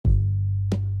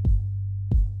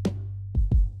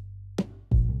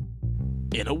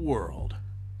In a world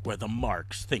where the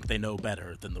marks think they know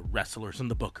better than the wrestlers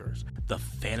and the bookers, the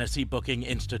Fantasy Booking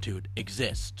Institute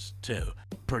exists to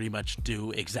pretty much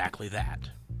do exactly that.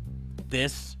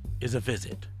 This is a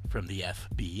visit from the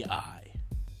FBI.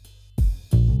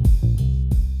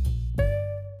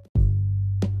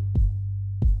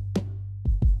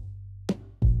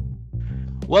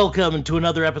 Welcome to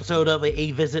another episode of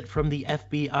A Visit from the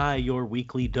FBI, your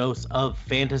weekly dose of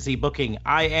fantasy booking.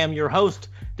 I am your host,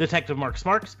 Detective Mark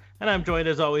Smarks, and I'm joined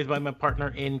as always by my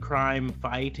partner in crime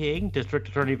fighting, District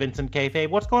Attorney Vincent Kayfabe.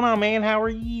 What's going on, man? How are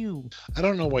you? I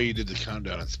don't know why you did the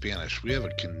countdown in Spanish. We have a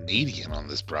Canadian on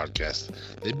this broadcast.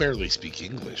 They barely speak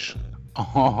English.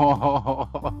 I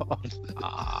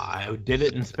did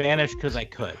it in Spanish because I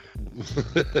could.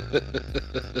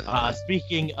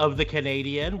 Speaking of the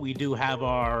Canadian, we do have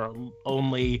our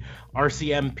only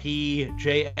RCMP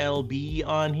JLB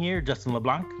on here, Justin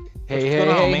LeBlanc.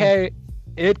 Hey.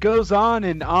 It goes on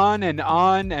and on and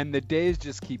on, and the days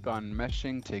just keep on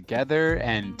meshing together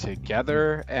and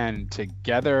together and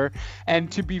together.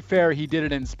 And to be fair, he did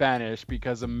it in Spanish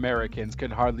because Americans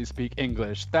could hardly speak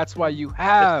English. That's why you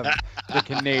have the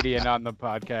Canadian on the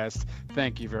podcast.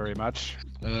 Thank you very much.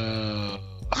 Oh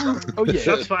yeah,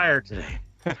 shots fired today.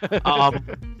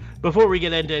 Before we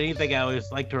get into anything, I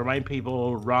always like to remind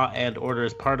people Raw and Order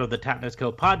is part of the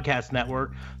Tatnusco Podcast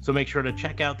Network, so make sure to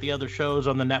check out the other shows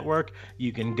on the network.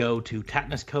 You can go to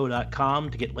tatnusco.com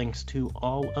to get links to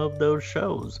all of those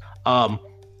shows. Now,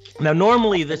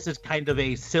 normally this is kind of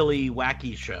a silly,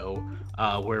 wacky show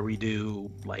where we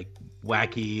do like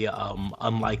wacky,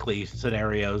 unlikely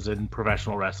scenarios in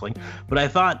professional wrestling. But I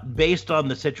thought, based on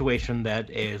the situation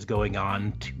that is going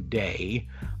on today,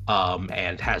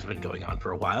 and has been going on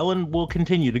for a while and will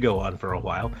continue to go on for a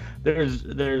while,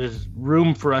 there's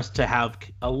room for us to have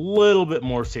a little bit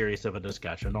more serious of a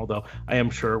discussion, although I am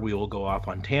sure we will go off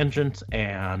on tangents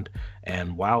and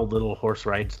wild little horse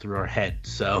rides through our heads.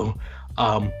 So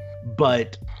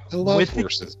but I love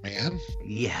horses, man.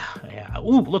 Yeah.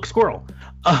 Ooh, look, squirrel.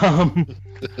 But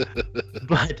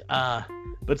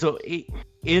so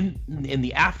in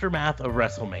the aftermath of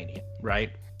WrestleMania,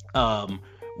 right?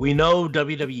 We know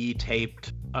WWE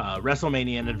taped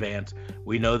WrestleMania in advance.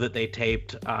 We know that they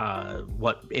taped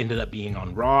what ended up being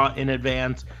on Raw in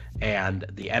advance, and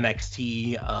the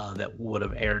NXT that would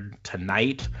have aired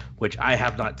tonight, which I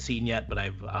have not seen yet, but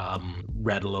I've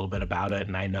read a little bit about it,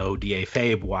 and I know D.A.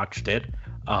 Fabe watched it.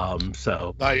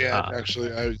 So not yet,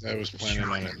 actually. I was planning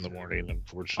on it in the morning,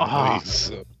 unfortunately.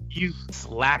 So. You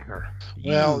slacker.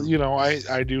 Well, you know,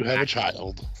 I do have a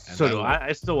child. So do I.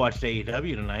 I still watched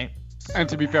AEW tonight. And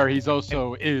to be fair, he's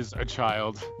also is a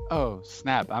child. Oh,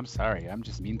 snap. I'm sorry. I'm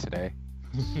just mean today.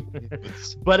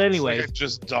 But anyway. Like I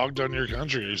just dogged on your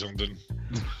country or something.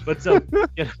 But so,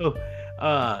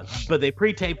 but they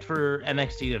pre-taped for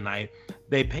NXT tonight.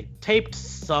 They taped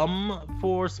some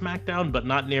for SmackDown, but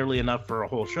not nearly enough for a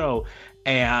whole show.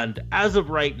 And as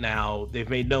of right now, they've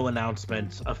made no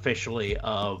announcements officially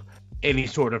of any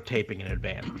sort of taping in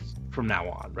advance from now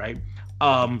on, right?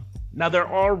 Now, there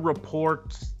are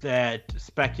reports that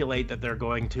speculate that they're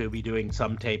going to be doing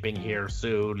some taping here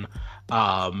soon,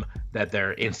 that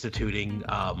they're instituting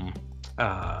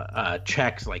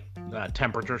checks, like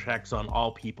temperature checks on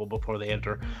all people before they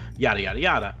enter, yada, yada,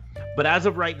 yada. But as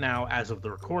of right now, as of the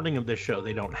recording of this show,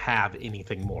 they don't have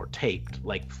anything more taped,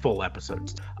 like full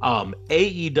episodes.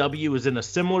 AEW is in a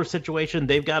similar situation.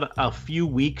 They've got a few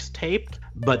weeks taped,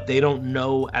 but they don't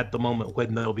know at the moment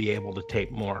when they'll be able to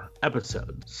tape more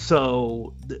episodes.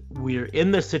 So we're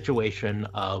in this situation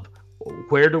of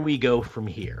where do we go from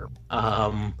here?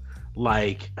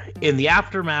 Like in the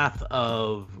aftermath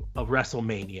of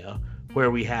WrestleMania, where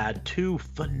we had two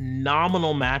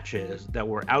phenomenal matches that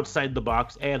were outside the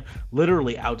box and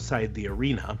literally outside the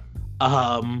arena,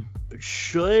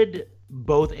 should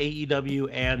both AEW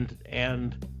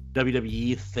and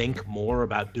WWE think more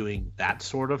about doing that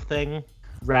sort of thing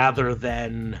rather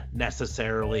than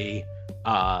necessarily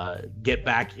get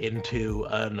back into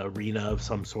an arena of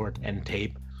some sort and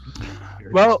tape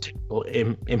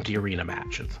empty arena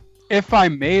matches? If I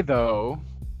may, though,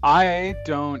 I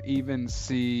don't even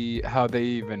see how they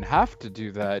even have to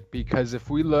do that, because if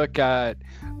we look at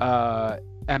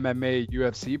MMA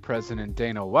UFC president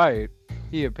Dana White,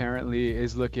 he apparently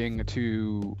is looking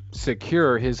to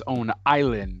secure his own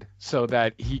island so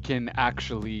that he can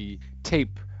actually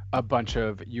tape a bunch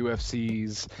of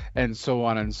UFCs and so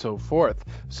on and so forth.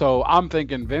 So I'm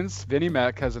thinking Vinnie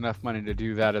Mac has enough money to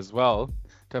do that as well,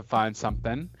 to find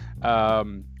something.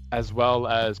 as well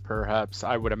as perhaps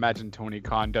I would imagine Tony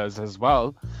Khan does as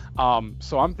well.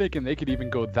 So I'm thinking they could even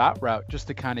go that route just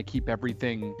to kind of keep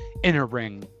everything in a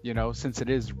ring, since it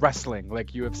is wrestling, like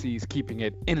UFC is keeping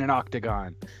it in an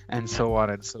octagon and so on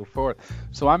and so forth.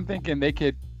 So I'm thinking they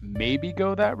could maybe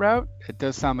go that route. It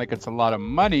does sound like it's a lot of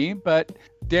money, but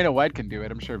Dana White can do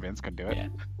it. I'm sure Vince can do it. Yeah.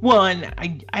 Well, and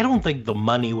I don't think the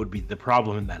money would be the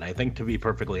problem in that. I think, to be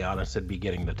perfectly honest, it'd be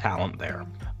getting the talent there.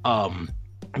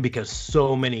 Because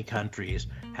so many countries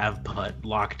have put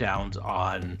lockdowns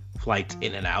on flights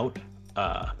in and out,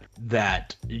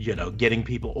 that, getting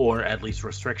people, or at least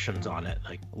restrictions on it.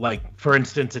 Like for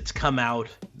instance, it's come out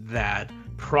that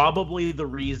probably the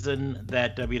reason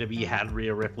that WWE had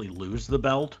Rhea Ripley lose the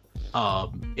belt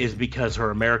is because her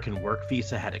American work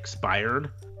visa had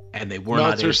expired, and they were not.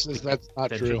 Meltzer says that's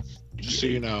not true. Just so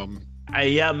you know.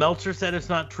 Yeah, Meltzer said it's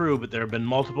not true, but there have been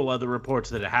multiple other reports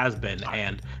that it has been.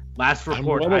 And last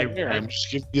report I'm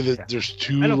just giving you that there's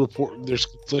there's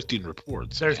conflicting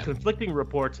reports. There's conflicting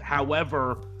reports.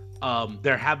 However,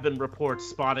 there have been reports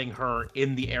spotting her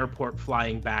in the airport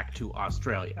flying back to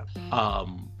Australia.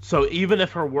 So even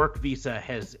if her work visa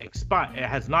has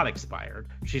not expired,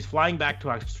 she's flying back to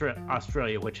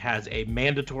Australia, which has a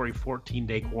mandatory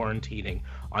 14-day quarantining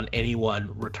on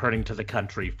anyone returning to the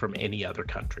country from any other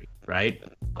country, right?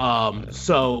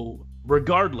 So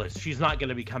regardless, she's not going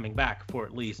to be coming back for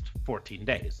at least 14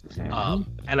 days.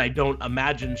 And I don't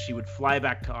imagine she would fly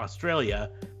back to Australia,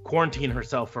 quarantine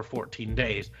herself for 14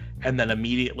 days, and then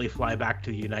immediately fly back to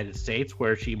the United States,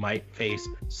 where she might face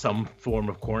some form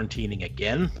of quarantining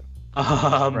again.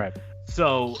 Right.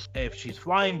 So if she's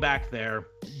flying back there,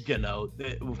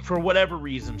 for whatever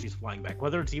reason she's flying back,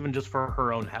 whether it's even just for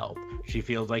her own health, she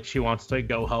feels like she wants to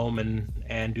go home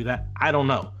and do that. I don't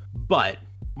know. But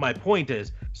my point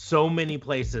is, so many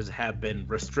places have been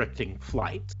restricting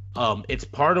flights. It's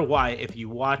part of why, if you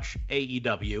watch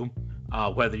AEW,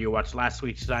 whether you watch last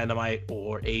week's Dynamite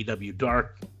or AEW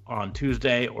Dark on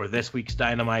Tuesday or this week's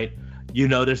Dynamite, you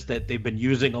notice that they've been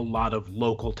using a lot of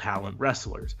local talent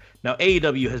wrestlers. Now,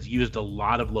 AEW has used a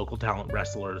lot of local talent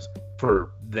wrestlers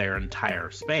for their entire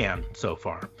span so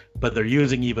far, but they're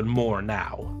using even more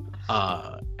now.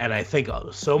 And I think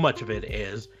so much of it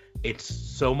is it's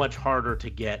so much harder to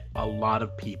get a lot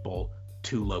of people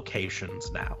to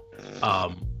locations now.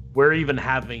 We're even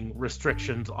having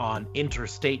restrictions on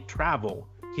interstate travel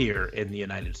here in the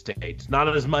United States.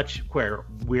 Not as much where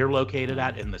we're located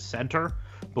at in the center,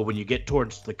 but when you get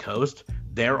towards the coast,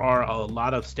 there are a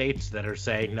lot of states that are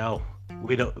saying, no,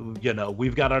 we don't,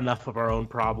 we've got enough of our own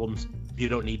problems. You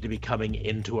don't need to be coming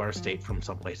into our state from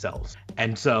someplace else.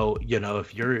 And so,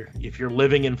 if you're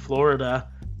living in Florida,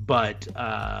 but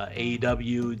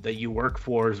AEW that you work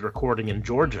for is recording in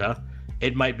Georgia,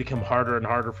 it might become harder and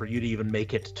harder for you to even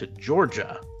make it to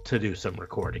Georgia to do some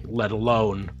recording, let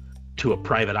alone to a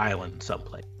private island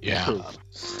someplace. Yeah.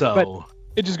 So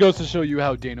it just goes to show you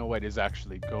how Dana White is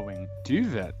actually going to do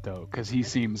that, though, because he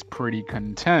seems pretty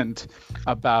content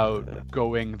about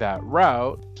going that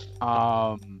route.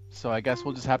 So I guess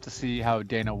we'll just have to see how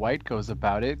Dana White goes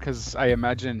about it, because I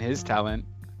imagine his talent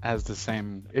has the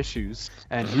same issues,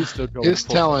 and he's still going. His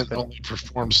talent only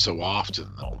performs so often,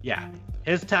 though. Yeah,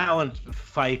 his talent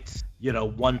fights,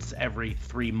 once every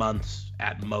 3 months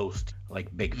at most,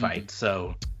 like big fights.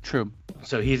 So true.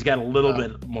 So he's got a little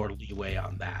bit more leeway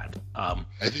on that. I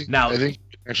think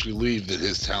you can actually leave that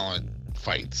his talent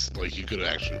fights. Like, you could have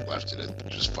actually left it at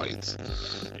just fights.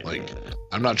 Like,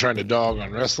 I'm not trying to dog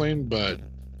on wrestling, but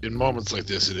in moments like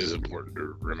this, it is important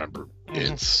to remember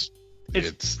it's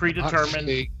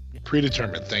predetermined.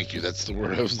 Predetermined. Thank you. That's the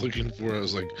word I was looking for. I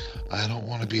was like, I don't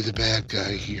want to be the bad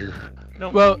guy here. No.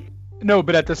 Well, no,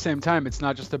 but at the same time, it's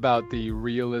not just about the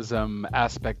realism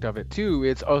aspect of it too.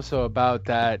 It's also about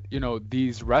that,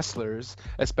 these wrestlers,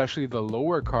 especially the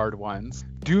lower card ones,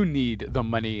 do need the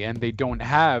money, and they don't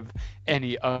have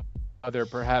any other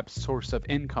perhaps source of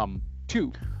income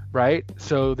too. Right?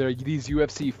 So these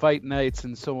UFC fight nights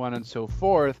and so on and so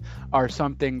forth are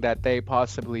something that they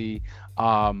possibly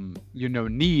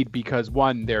need, because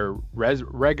one, their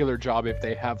regular job, if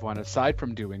they have one aside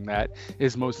from doing that,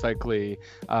 is most likely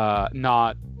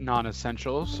not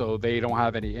non-essential, so they don't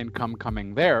have any income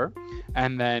coming there.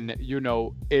 And then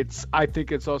I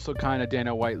think it's also kind of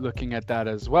Dana White looking at that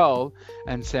as well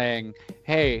and saying,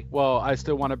 hey, well, I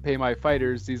still want to pay my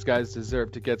fighters, these guys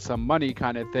deserve to get some money,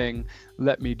 kind of thing,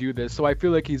 let me do this. So I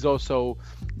feel like he's also,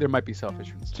 there might be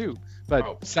selfish ones too,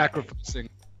 but sacrificing.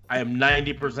 I am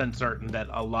 90% certain that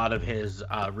a lot of his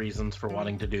reasons for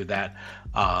wanting to do that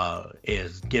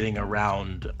is getting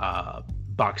around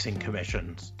boxing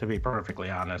commissions, to be perfectly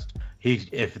honest.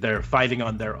 If they're fighting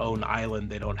on their own island,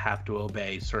 they don't have to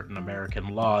obey certain American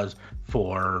laws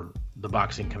for the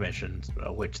boxing commissions,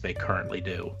 which they currently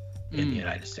do in the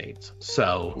United States.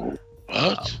 So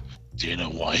what? Dana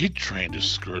White trying to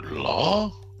skirt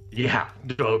law? Yeah,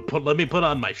 let me put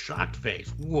on my shocked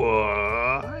face.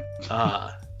 What?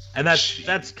 And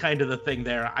that's kind of the thing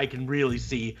there. I can really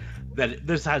see that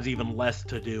this has even less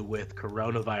to do with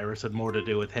coronavirus and more to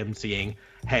do with him seeing,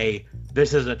 hey,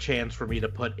 this is a chance for me to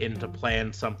put into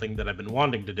plan something that I've been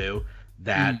wanting to do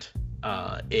that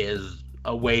is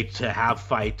a way to have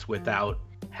fights without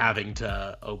having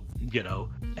to,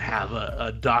 have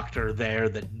a doctor there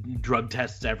that drug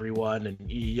tests everyone and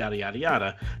yada, yada,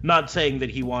 yada. Not saying that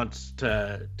he wants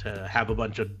to have a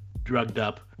bunch of drugged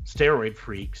up steroid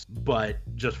freaks, but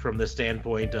just from the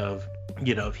standpoint of,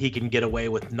 if he can get away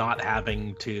with not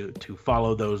having to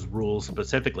follow those rules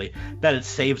specifically, that it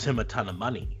saves him a ton of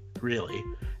money, really,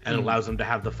 and allows him to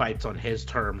have the fights on his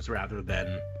terms rather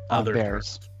than other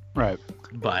terms. Right.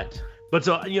 But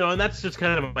so, and that's just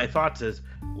kind of my thoughts is,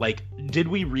 like, did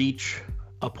we reach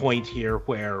a point here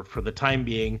where, for the time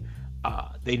being,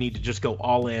 they need to just go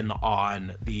all in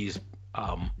on these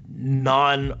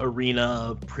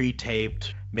non-arena,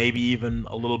 pre-taped, maybe even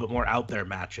a little bit more out there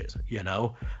matches,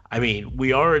 I mean,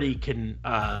 we already can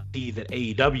see that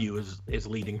AEW is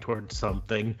leading towards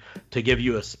something. To give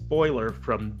you a spoiler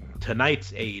from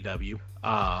tonight's AEW,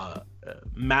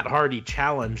 Matt Hardy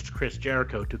challenged Chris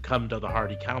Jericho to come to the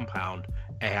Hardy compound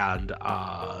and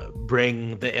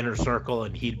bring the Inner Circle,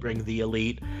 and he'd bring the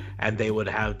Elite, and they would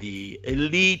have the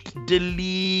Elite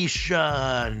Deletion.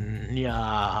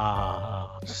 Yeah.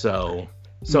 So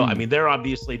I mean, they're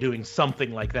obviously doing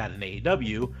something like that in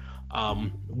AEW,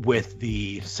 with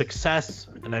the success,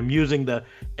 and I'm using the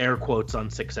air quotes on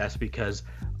success because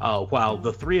while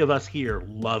the three of us here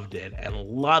loved it, and a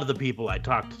lot of the people I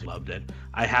talked to loved it,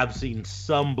 I have seen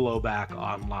some blowback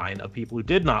online of people who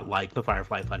did not like the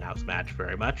Firefly Funhouse match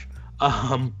very much.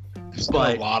 There's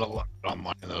a lot of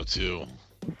online though too.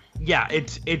 Yeah,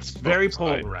 it's very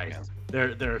polarized.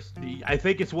 I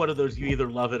think it's one of those, you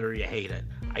either love it or you hate it.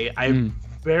 I've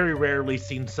very rarely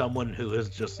seen someone who is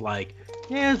just like,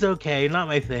 yeah, it's okay, not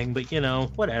my thing, but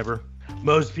whatever.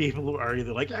 Most people are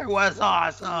either like, it was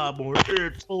awesome or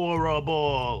it's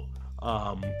horrible.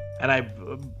 And I've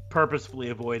purposefully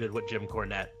avoided what Jim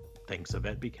Cornette thinks of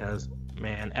it because,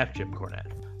 man, F Jim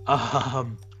Cornette.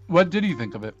 What did you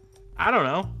think of it? I don't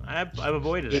know. I've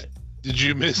avoided it. Did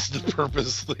you miss the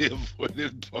purposely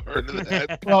avoided part of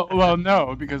that? Well,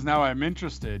 no, because now I'm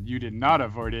interested. You did not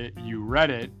avoid it. You read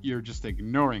it. You're just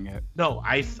ignoring it. No,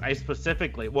 I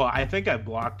specifically. Well, I think I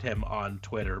blocked him on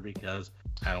Twitter because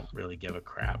I don't really give a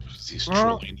crap. He's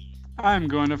trolling. I'm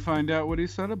going to find out what he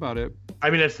said about it.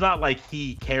 I mean, it's not like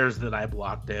he cares that I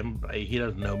blocked him. He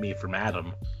doesn't know me from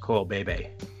Adam. Cool, baby.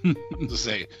 To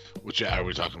say, are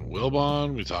we talking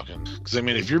Wilbon? We talking? Because I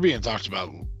mean, if you're being talked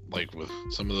about like with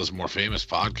some of those more famous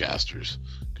podcasters,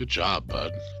 good job,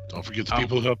 bud. Don't forget the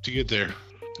people who helped you get there.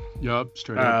 Yup,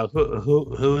 straight up.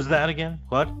 Who's that again?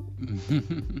 What?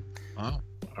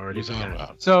 Already found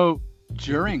out. So,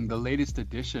 during the latest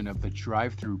edition of the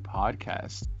Drive-Thru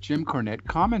podcast, Jim Cornette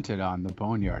commented on the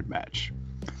Boneyard match.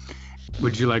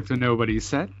 Would you like to know what he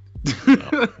said?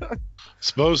 No.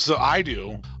 Suppose so. I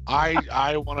do.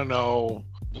 I want to know.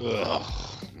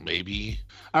 Maybe.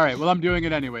 All right, well, I'm doing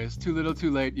it anyways. Too little, too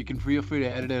late. You can feel free to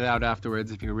edit it out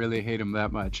afterwards if you really hate him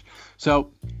that much.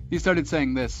 So he started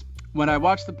saying this. When I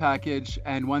watched the package,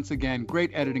 and once again,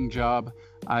 great editing job.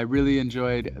 I really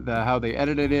enjoyed how they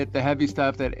edited it. The heavy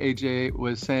stuff that AJ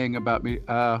was saying about me.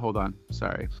 Hold on.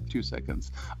 Sorry. 2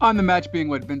 seconds. On the match being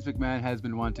what Vince McMahon has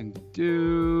been wanting to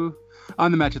do. On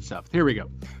the match itself. Here we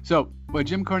go. So what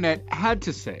Jim Cornette had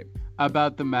to say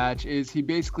about the match is he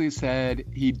basically said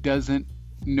he doesn't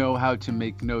know how to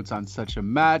make notes on such a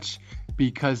match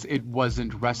because it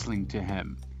wasn't wrestling to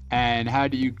him. And how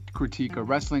do you critique a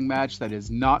wrestling match that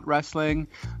is not wrestling?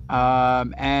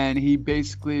 And he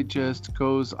basically just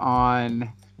goes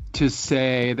on to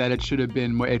say that it should have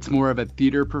been more, it's more of a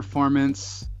theater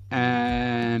performance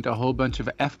and a whole bunch of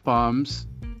F-bombs.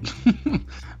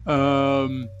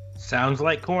 Sounds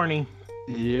like corny.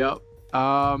 Yep.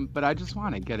 But I just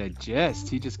want to get a gist.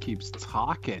 He just keeps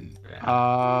talking.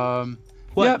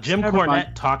 Jim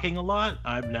Cornette talking a lot?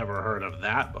 I've never heard of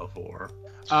that before.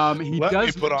 Let me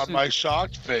put on my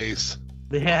shocked face.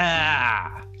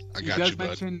 Yeah. He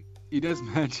does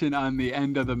mention on the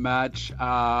end of the match,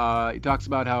 he talks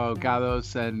about how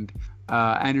Gallows and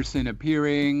Anderson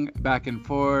appearing back and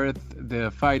forth,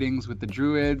 the fightings with the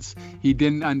Druids. He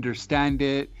didn't understand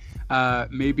it.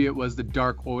 Maybe it was the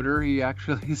Dark Order, he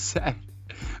actually said.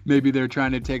 Maybe they're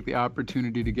trying to take the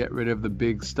opportunity to get rid of the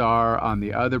big star on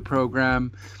the other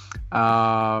program.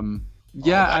 I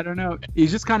don't know.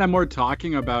 He's just kind of more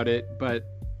talking about it, but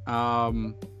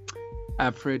I'm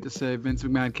afraid to say Vince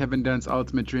McMahon, Kevin Dunn's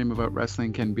ultimate dream of what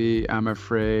wrestling can be. I'm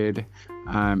afraid.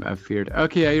 I'm afeared.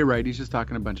 Okay, yeah, you're right. He's just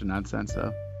talking a bunch of nonsense,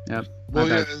 though. Yep. Well,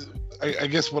 yeah, I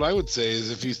guess what I would say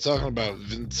is if he's talking about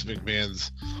Vince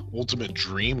McMahon's ultimate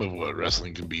dream of what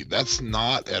wrestling can be, that's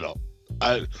not at all.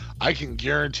 I can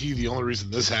guarantee the only reason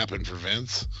this happened for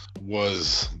Vince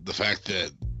was the fact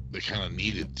that they kind of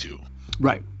needed to.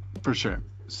 Right, for sure.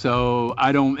 So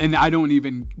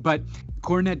but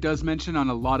Cornette does mention on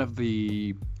a lot of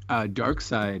the Dark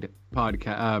Side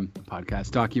podcast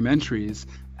documentaries,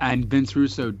 and Vince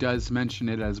Russo does mention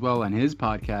it as well on his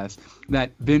podcast,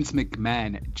 that Vince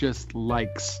McMahon just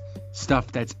likes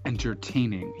stuff that's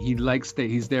entertaining. He likes that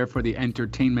he's there for the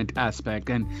entertainment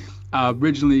aspect. And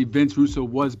originally Vince Russo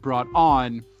was brought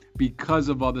on because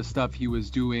of all the stuff he was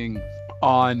doing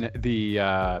on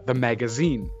the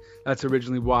magazine. That's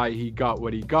originally why he got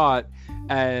what he got,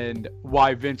 and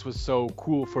why Vince was so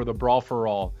cool for the Brawl for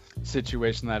All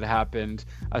situation that happened.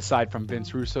 Aside from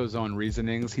Vince Russo's own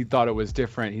reasonings, he thought it was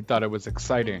different. He thought it was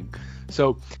exciting.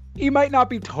 So he might not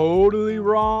be totally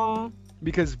wrong,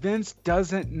 because Vince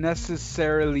doesn't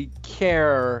necessarily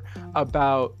care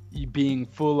about being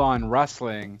full-on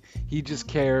wrestling. He just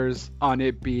cares on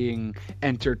it being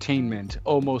entertainment,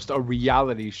 almost a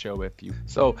reality show, if you.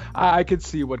 So I could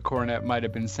see what Cornette might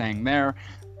have been saying there,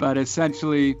 but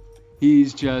essentially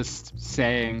he's just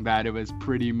saying that it was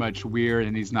pretty much weird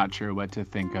and he's not sure what to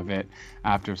think of it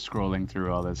after scrolling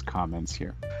through all his comments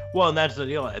here. Well, and that's the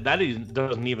deal. That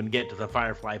doesn't even get to the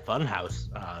Firefly Funhouse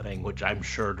thing, which I'm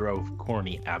sure drove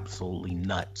Corny absolutely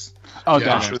nuts. Oh,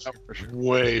 yeah, I'm sure that was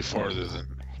way farther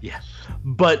than. Yeah,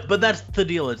 but that's the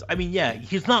deal. Is, I mean, yeah,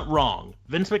 he's not wrong.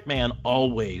 Vince McMahon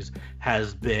always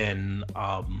has been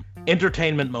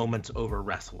entertainment moments over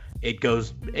wrestling. It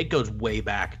goes way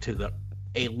back to the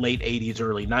late 80s,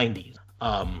 early 90s.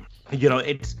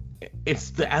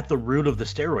 It's at the root of the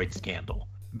steroid scandal,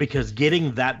 because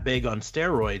getting that big on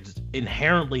steroids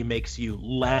inherently makes you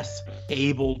less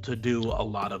able to do a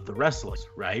lot of the wrestling,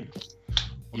 right?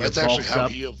 Well, that's actually how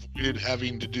he avoided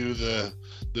having to do the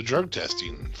drug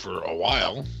testing for a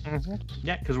while. Mm-hmm.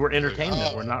 Yeah, because we're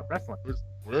entertainment. We're not wrestling.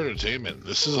 We're entertainment.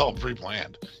 This is all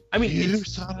pre-planned. I mean, you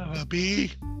son of a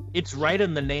bee. It's right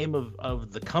in the name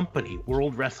of the company,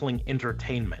 World Wrestling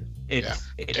Entertainment. It's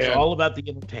all about the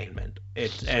entertainment.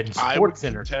 And sports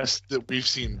entertainment. Test that we've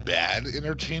seen bad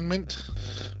entertainment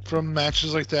from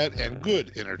matches like that and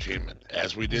good entertainment,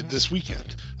 as we did this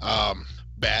weekend.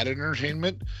 Bad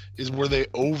entertainment is where they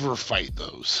overfight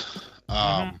those.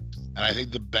 And I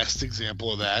think the best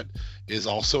example of that is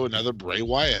also another Bray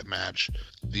Wyatt match,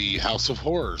 the House of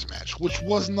Horrors match, which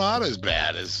was not as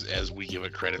bad as we give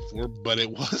it credit for, but it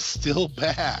was still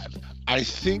bad. I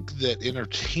think that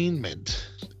entertainment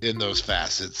in those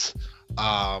facets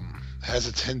has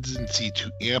a tendency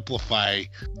to amplify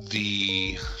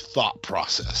the thought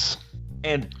process.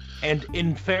 And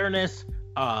in fairness,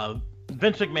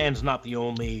 Vince McMahon's not the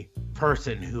only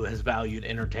person who has valued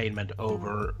entertainment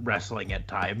over wrestling at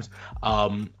times.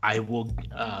 I will,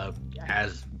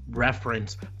 as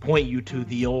reference, point you to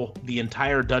the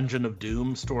entire Dungeon of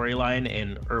Doom storyline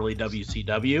in early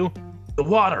WCW. The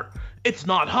water, it's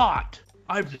not hot.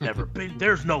 I've never been.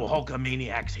 There's no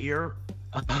Hulkamaniacs here.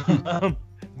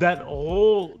 That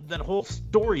whole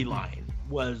storyline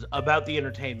was about the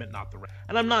entertainment, not the wrestling.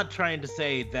 And I'm not trying to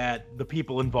say that the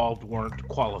people involved weren't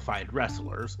qualified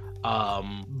wrestlers,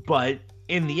 but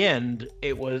in the end,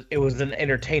 it was an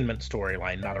entertainment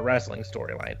storyline, not a wrestling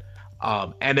storyline,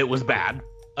 and it was bad.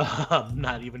 I'm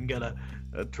not even gonna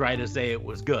try to say it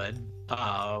was good,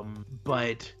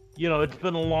 but it's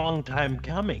been a long time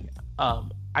coming.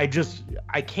 I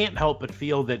can't help but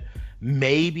feel that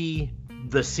maybe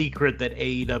the secret that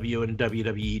AEW and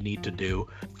WWE need to do,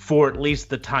 for at least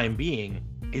the time being,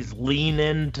 is lean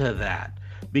into that.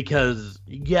 Because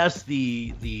yes,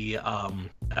 the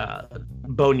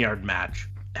Boneyard match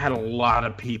had a lot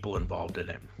of people involved in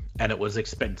it, and it was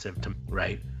expensive to,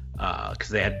 right? Because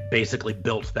they had basically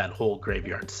built that whole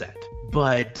graveyard set.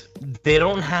 But they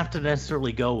don't have to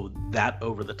necessarily go that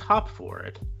over the top for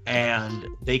it. And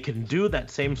they can do that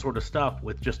same sort of stuff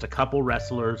with just a couple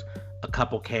wrestlers, a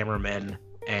couple cameramen,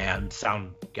 and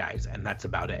sound guys, and that's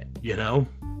about it,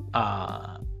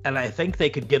 And I think they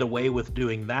could get away with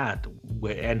doing that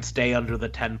and stay under the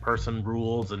 10-person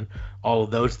rules and all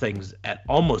of those things at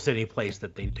almost any place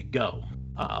that they need to go.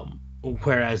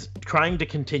 Whereas trying to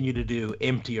continue to do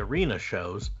empty arena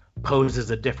shows poses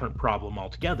a different problem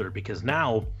altogether, because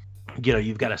now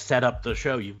you've got to set up the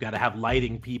show. You've got to have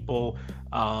lighting people,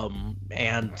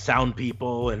 and sound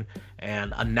people, and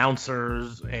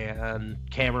announcers and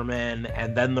cameramen,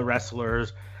 and then the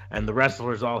wrestlers. And the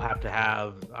wrestlers all have to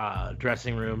have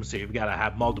dressing rooms, so you've got to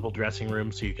have multiple dressing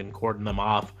rooms so you can cordon them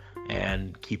off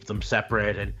and keep them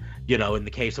separate. And, in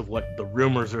the case of what the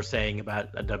rumors are saying about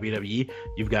a WWE,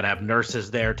 you've got to have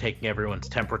nurses there taking everyone's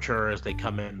temperature as they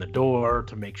come in the door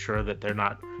to make sure that they're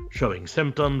not showing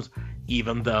symptoms,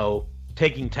 even though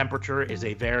taking temperature is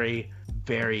a very,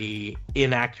 very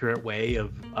inaccurate way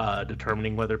of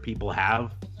determining whether people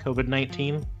have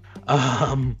COVID-19.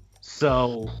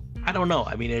 So I don't know.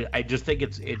 I mean, I just think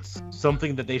it's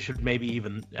something that they should maybe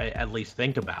even at least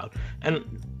think about.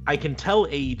 And I can tell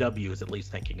AEW is at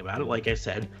least thinking about it. Like I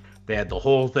said, they had the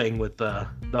whole thing with the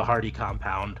Hardy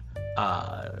compound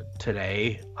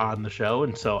today on the show,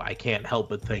 and so I can't help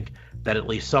but think that at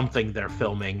least something they're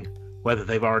filming, whether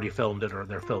they've already filmed it or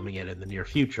they're filming it in the near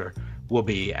future, will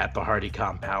be at the Hardy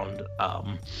compound,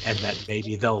 and that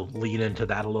maybe they'll lean into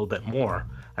that a little bit more.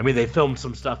 I mean, they filmed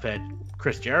some stuff at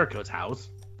Chris Jericho's house.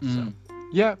 So.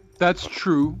 Yeah, that's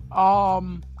true.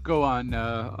 Go on,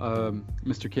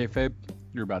 Mr. Kayfabe.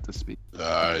 You're about to speak.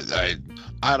 I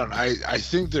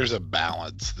think there's a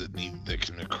balance that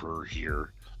can occur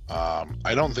here.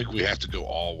 I don't think we have to go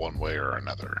all one way or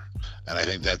another, and I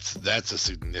think that's a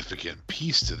significant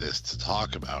piece to this to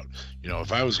talk about.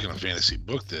 If I was going to fantasy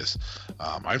book this,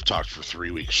 I've talked for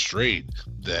 3 weeks straight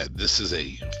that this is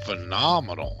a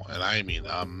phenomenal, and I mean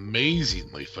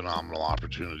amazingly phenomenal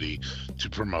opportunity to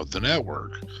promote the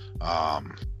network.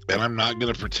 And I'm not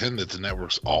going to pretend that the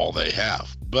network's all they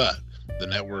have, but the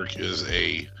network is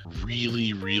a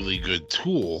really, really good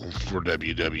tool for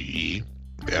WWE.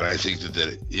 And I think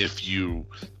that if you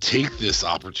take this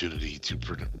opportunity to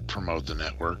promote the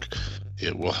network,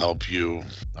 it will help you.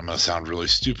 I'm going to sound really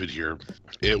stupid here.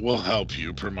 It will help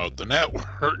you promote the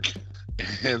network.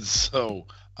 And so,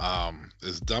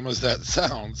 as dumb as that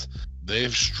sounds,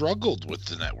 they've struggled with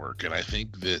the network. And I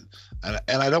think that,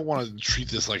 and I don't want to treat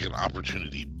this like an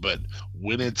opportunity, but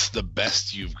when it's the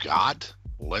best you've got,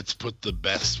 let's put the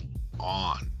best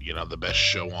on, the best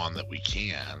show on that we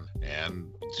can,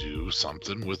 and do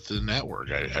something with the network.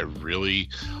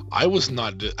 I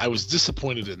was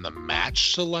disappointed in the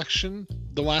match selection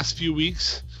the last few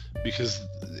weeks, because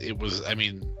it was,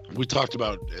 we talked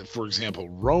about, for example,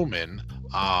 Roman.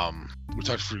 We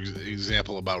talked, for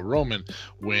example, about Roman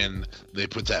when they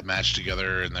put that match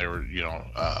together, and they were,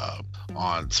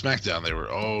 on SmackDown, they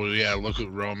were, oh yeah, look at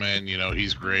Roman,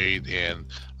 he's great, and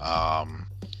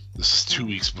this is 2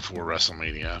 weeks before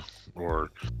WrestleMania, or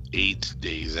 8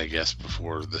 days, I guess,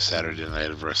 before the Saturday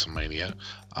night of WrestleMania.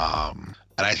 And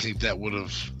I think that would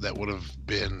have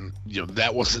been,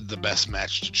 that wasn't the best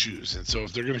match to choose. And so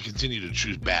if they're going to continue to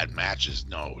choose bad matches,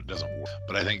 no, it doesn't work.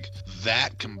 But I think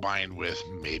that, combined with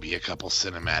maybe a couple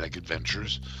cinematic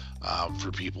adventures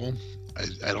for people,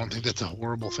 I don't think that's a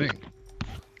horrible thing.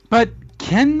 But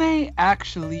can they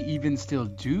actually even still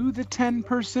do the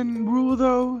 10-person rule,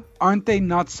 though? Aren't they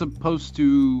not supposed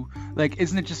to,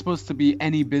 isn't it just supposed to be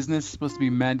any business supposed to be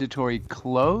mandatory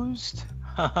closed?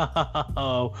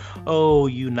 Oh,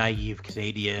 you naive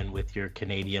Canadian with your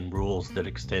Canadian rules that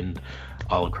extend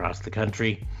all across the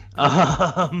country.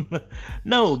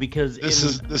 No, because this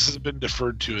has been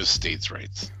deferred to as states'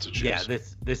 rights to choose. Yeah,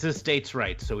 this is states'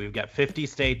 rights. So we've got 50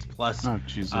 states plus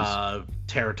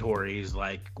territories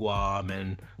like Guam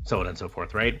and so on and so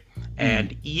forth, right?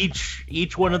 And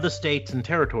each one of the states and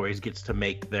territories gets to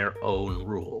make their own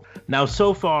rule. Now,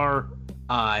 so far,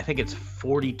 I think it's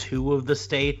 42 of the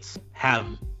states have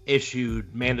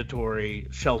issued mandatory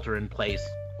shelter-in-place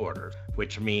orders,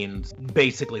 which means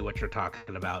basically what you're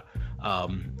talking about.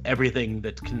 Everything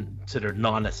that's considered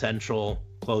non-essential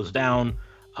closed down,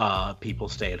 people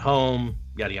stay at home,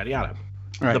 yada, yada, yada.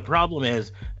 Right. The problem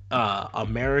is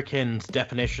Americans'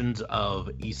 definitions of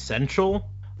essential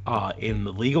in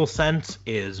the legal sense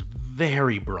is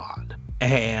very broad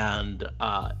and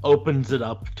opens it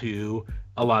up to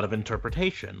a lot of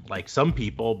interpretation. Like, some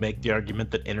people make the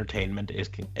argument that entertainment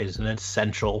is an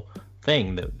essential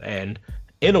thing, and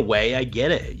in a way, I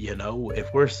get it.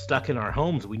 If we're stuck in our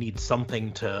homes, we need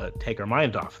something to take our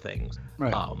mind off things.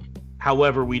 Right.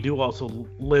 However, we do also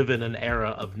live in an era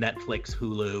of Netflix,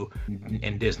 Hulu,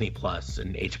 and Disney Plus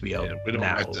and HBO.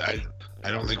 Yeah, I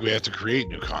don't think we have to create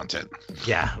new content.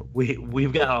 Yeah,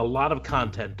 we've got a lot of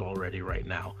content already right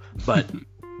now, but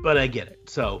I get it.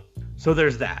 So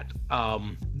there's that.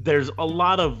 There's a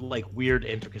lot of weird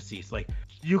intricacies.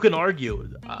 you can argue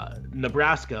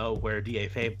Nebraska, where DA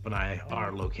Fabe and I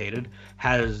are located,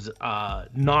 has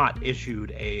not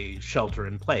issued a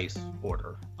shelter-in-place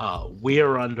order. We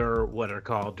are under what are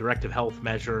called directive health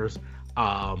measures,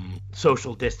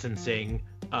 social distancing.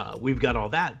 We've got all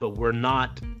that, but we're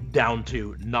not down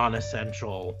to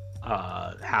non-essential,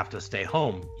 have to stay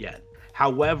home yet.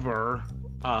 However,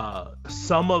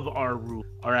 some of our rules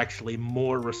are actually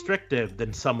more restrictive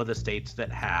than some of the states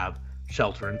that have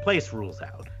shelter-in-place rules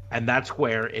out. And that's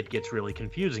where it gets really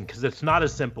confusing, because it's not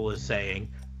as simple as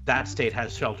saying that state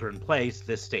has shelter-in-place,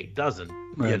 this state doesn't.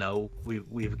 Right. You know,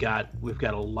 we've got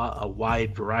a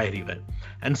wide variety of it.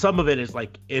 And some of it is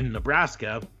like in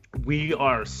Nebraska, we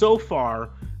are so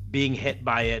far being hit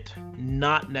by it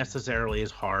not necessarily as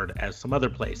hard as some other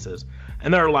places.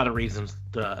 And there are a lot of reasons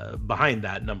behind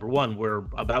that. Number one, we're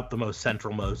about the most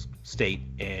central-most state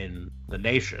in the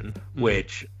nation,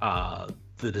 which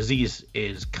the disease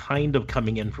is kind of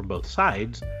coming in from both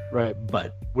sides. Right.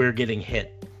 But we're getting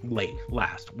hit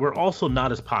last. We're also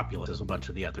not as populous as a bunch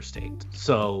of the other states.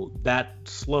 So that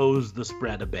slows the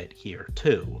spread a bit here,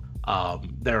 too.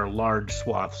 There are large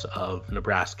swaths of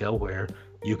Nebraska where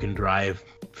you can drive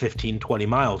 15, 20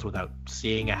 miles without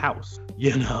seeing a house,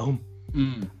 you know?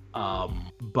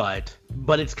 But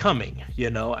it's coming,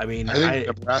 you know? I mean, I think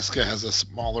Nebraska has a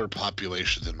smaller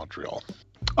population than Montreal.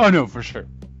 Oh, no, for sure.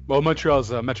 Well,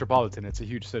 Montreal's a metropolitan. It's a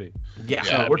huge city. Yeah,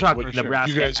 so we're talking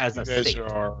Nebraska as a state.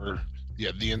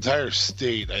 The entire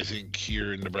state, I think,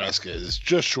 here in Nebraska is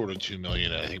just short of 2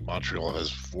 million. And I think Montreal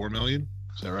has 4 million.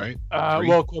 Is that right?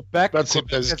 Well, Quebec as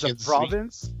a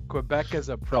province. Quebec as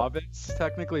a province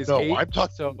technically is 8. No, I'm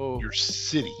talking your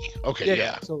city. Okay,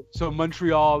 yeah. So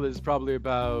Montreal is probably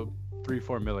about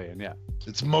 3-4 million. Yeah.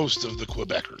 It's most of the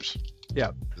Quebecers.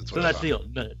 Yeah. So that's the deal.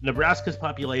 Nebraska's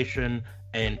population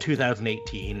in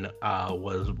 2018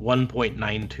 was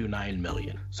 1.929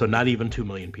 million. So not even 2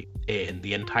 million people in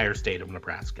the entire state of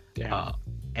Nebraska.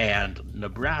 And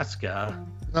Nebraska.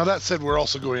 Now that said, we're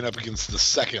also going up against the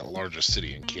second largest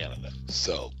city in Canada.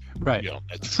 So, right. You know,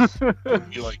 it's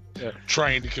you like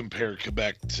trying to compare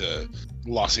Quebec to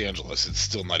Los Angeles. It's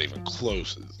still not even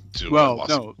close to Los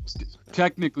Angeles.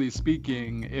 Technically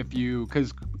speaking,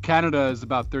 because Canada is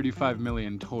about 35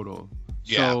 million total.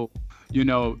 Yeah. So, you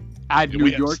know, add New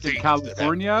York and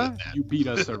California, you beat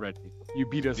us already. You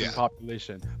beat us in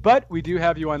population. But we do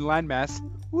have you on landmass.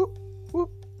 Whoop,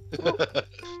 whoop.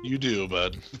 You do,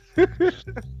 bud.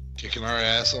 Kicking our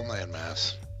ass on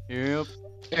landmass. Yep.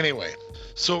 Anyway,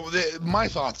 so my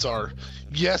thoughts are,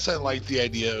 yes, I like the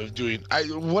idea of doing.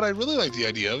 What I really like the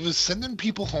idea of is sending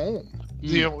people home.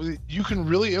 You know, you can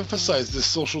really emphasize this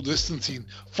social distancing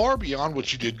far beyond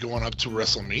what you did going up to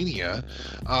WrestleMania.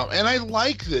 And I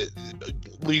like that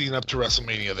leading up to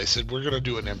WrestleMania, they said, we're going to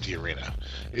do an empty arena.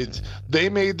 They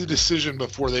made the decision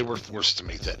before they were forced to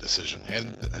make that decision.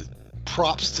 And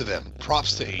props to them.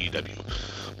 Props to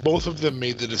AEW. Both of them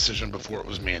made the decision before it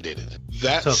was mandated.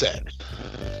 That said...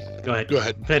 Go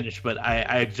ahead. Finish, but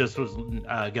I just was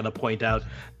going to point out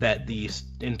that the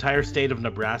entire state of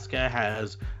Nebraska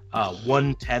has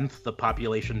 1/10 the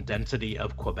population density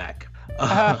of Quebec.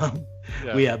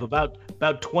 We have about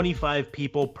 25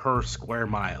 people per square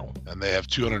mile. And they have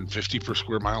 250 per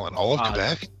square mile in all of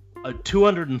Quebec?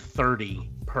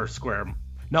 230 per square mile.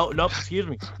 No, excuse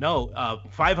me. No,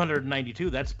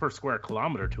 592, that's per square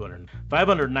kilometer,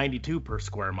 592 per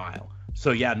square mile.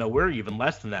 So yeah, no, we're even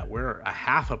less than that. We're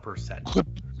 0.5%.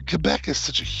 Quebec is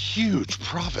such a huge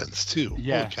province too.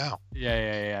 Yeah. Holy cow.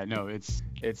 Yeah. No, it's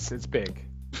big.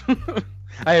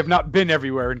 I have not been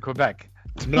everywhere in Quebec.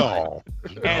 No.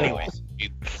 Anyways.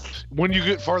 When you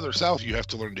get farther south, you have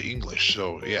to learn the English.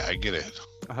 So yeah, I get it.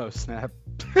 Oh, snap.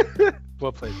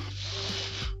 Well played.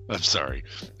 I'm sorry.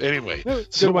 Anyway,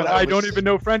 so I don't even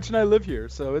know French and I live here,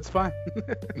 so it's fine.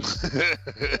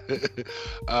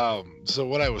 So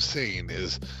what I was saying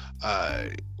is, I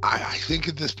think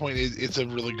at this point it's a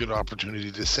really good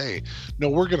opportunity to say, no,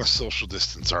 we're going to social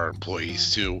distance our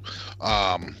employees too.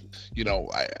 You know,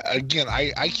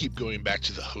 I keep going back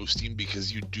to the hosting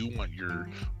because you do want your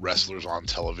wrestlers on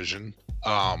television.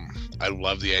 I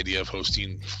love the idea of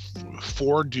hosting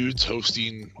 4 dudes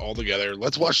hosting all together.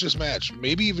 Let's watch this match.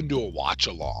 Maybe even do a watch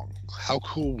along. How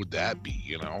cool would that be?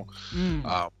 You know,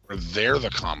 where they're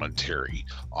the commentary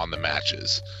on the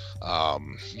matches.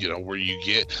 You know, where you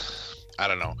get, I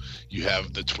don't know, you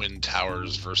have the Twin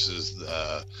Towers versus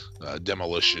the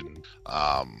Demolition,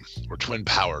 or Twin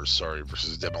Powers, sorry,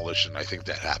 versus Demolition. I think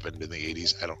that happened in the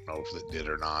 80s. I don't know if it did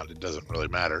or not. It doesn't really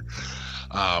matter.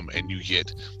 And you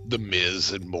get The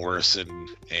Miz and Morrison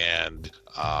and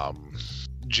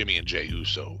Jimmy and Jey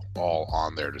Uso all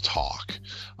on there to talk.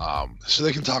 So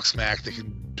they can talk smack, they can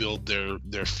build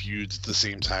their feuds at the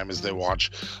same time as they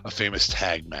watch a famous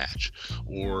tag match.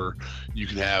 Or you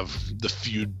can have the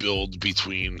feud build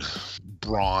between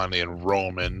Braun and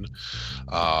Roman,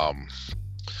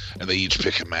 and they each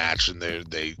pick a match and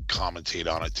they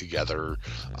commentate on it together,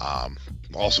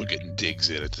 also getting digs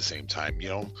in at the same time.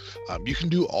 You can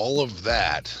do all of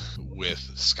that with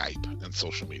Skype and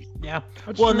social media. Yeah,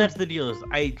 and that's the deal. Is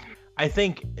I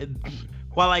think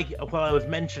while I was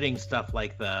mentioning stuff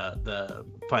like the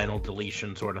final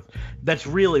deletion sort of, that's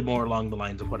really more along the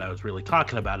lines of what I was really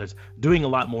talking about, is doing a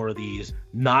lot more of these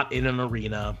not in an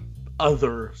arena,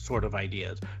 other sort of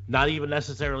ideas, not even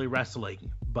necessarily wrestling,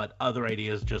 but other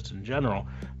ideas just in general,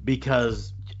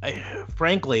 because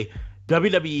frankly,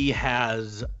 WWE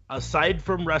has, aside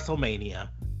from WrestleMania,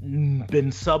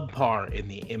 been subpar in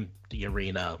the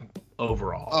arena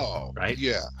overall. Right?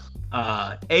 Yeah.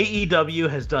 AEW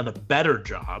has done a better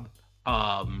job,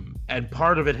 and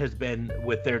part of it has been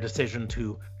with their decision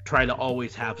to try to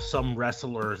always have some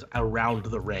wrestlers around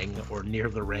the ring or near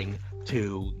the ring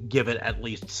to give it at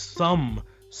least some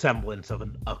semblance of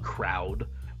a crowd.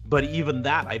 But even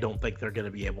that, I don't think they're going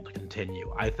to be able to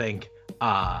continue. I think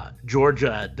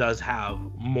Georgia does have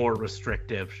more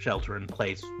restrictive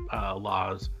shelter-in-place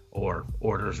laws or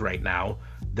orders right now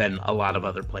than a lot of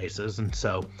other places. And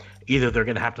so either they're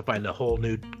going to have to find a whole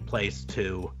new place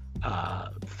to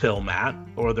film at,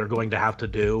 or they're going to have to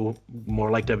do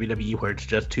more like WWE, where it's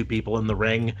just two people in the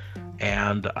ring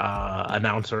and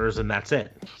announcers, and that's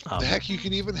it. The heck, you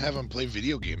can even have them play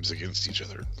video games against each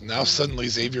other. Now suddenly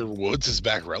Xavier Woods is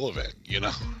back relevant,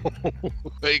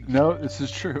 No, this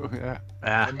is true, yeah.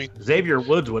 I mean, Xavier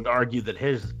Woods would argue that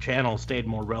his channel stayed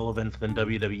more relevant than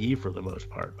WWE for the most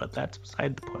part, but that's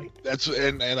beside the point.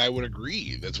 And I would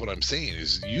agree. That's what I'm saying,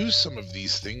 is use some of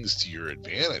these things to your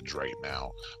advantage right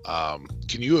now.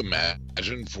 Can you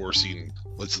imagine forcing,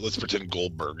 let's pretend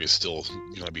Goldberg is still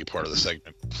going to be part of the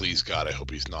segment. Please God, I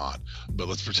hope he's not. But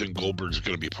let's pretend Goldberg's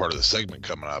going to be part of the segment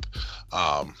coming up.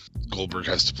 Goldberg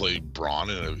has to play Braun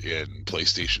in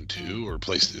PlayStation 2 or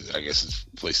I guess it's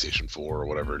PlayStation 4 or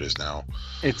whatever it is now.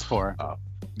 It's 4.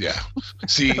 Yeah.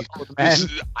 See,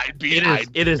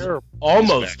 it is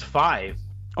almost 5.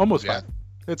 Almost 5.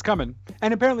 It's coming.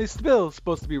 And apparently still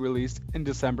supposed to be released in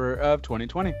December of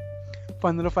 2020.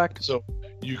 Fun little fact. So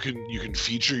you can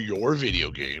feature your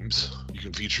video games. You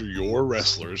can feature your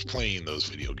wrestlers playing those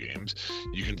video games.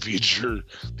 You can feature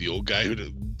the old guy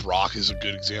Brock is a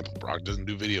good example. Brock doesn't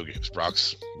do video games.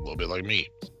 Brock's a little bit like me.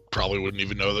 Probably wouldn't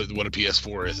even know what a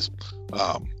PS4 is.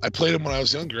 I played him when I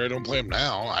was younger. I don't play him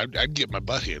now. I'd get my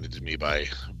butt handed to me by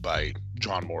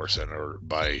John Morrison or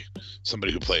by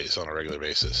somebody who plays on a regular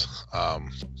basis.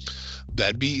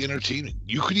 That'd be entertaining.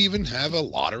 You could even have a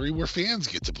lottery where fans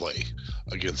get to play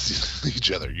against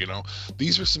each other.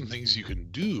 These are some things you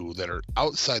can do that are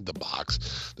outside the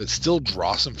box, that still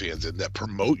draw some fans in, that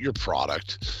promote your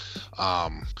product,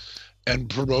 and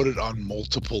promote it on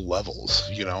multiple levels.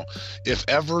 If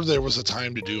ever there was a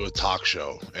time to do a talk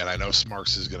show, and I know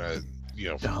Smarks is gonna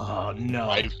no,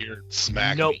 right here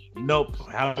smack nope.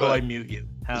 How do I mute you?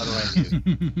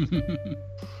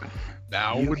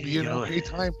 Now would be an okay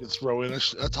time to throw in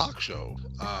a talk show.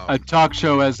 A talk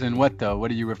show as in what, though?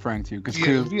 What are you referring to? Because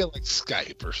via like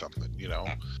Skype or something,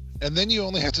 And then you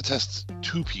only have to test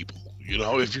 2 people.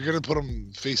 If you're going to put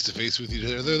them face-to-face with each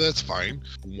other, that's fine.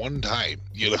 One time,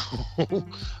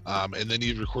 and then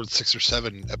you record 6 or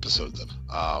 7 episodes of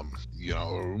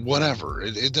or whatever.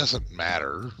 It doesn't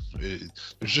matter. There's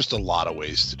just a lot of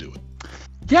ways to do it.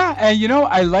 Yeah, and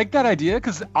I like that idea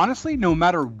because honestly, no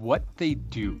matter what they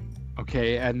do,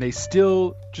 okay, and they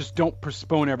still just don't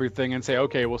postpone everything and say,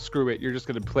 okay, well, screw it, you're just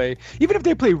going to play. Even if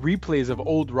they play replays of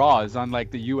old Raws on like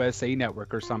the USA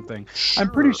Network or something, sure. I'm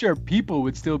pretty sure people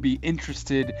would still be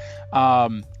interested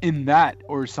in that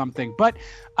or something. But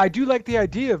I do like the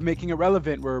idea of making it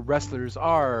relevant where wrestlers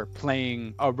are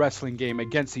playing a wrestling game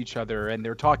against each other and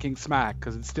they're talking smack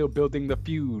because it's still building the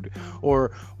feud,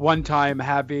 or one time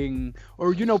having,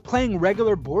 or playing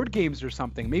regular board games or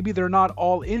something. Maybe they're not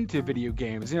all into video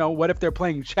games. What if they're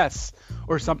playing chess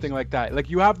or something like that? Like,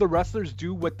 you have the wrestlers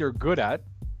do what they're good at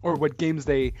or what games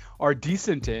they are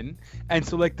decent in, and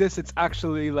so like this, it's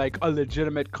actually like a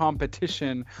legitimate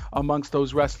competition amongst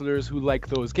those wrestlers who like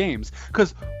those games.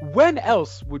 Because when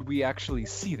else would we actually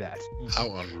see that? How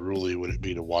unruly would it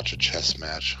be to watch a chess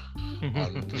match?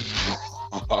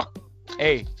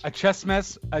 Hey, a chess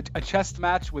match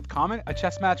with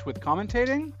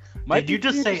commentating? Did you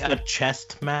just say a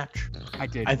chest match? I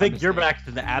did. I think you're back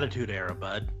to the Attitude Era,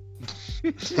 bud.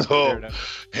 Oh,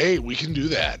 hey, we can do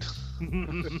that.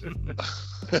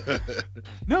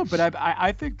 No, but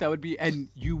I think that would be, and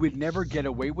you would never get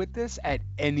away with this at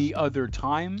any other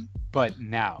time but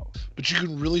now. But you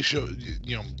can really show,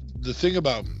 the thing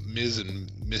about Ms.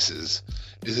 and Mrs.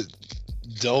 is it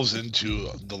delves into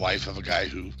the life of a guy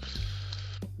who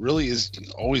really has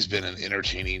always been an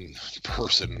entertaining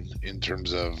person in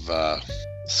terms of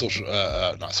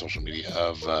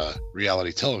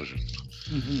reality television.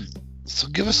 Mm-hmm. So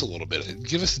give us a little bit.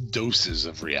 Give us doses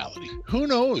of reality. Who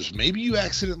knows? Maybe you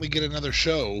accidentally get another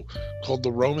show called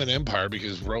The Roman Empire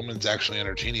because Roman's actually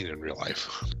entertaining in real life.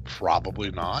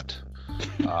 Probably not.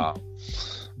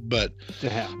 But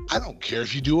damn. I don't care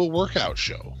if you do a workout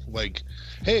show. Like,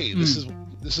 hey, this is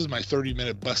my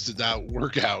 30-minute busted out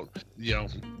workout.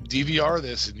 DVR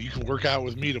this and you can work out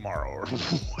with me tomorrow. Or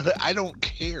I don't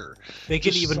care. They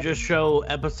could even just show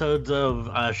episodes of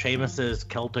Sheamus's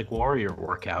Celtic Warrior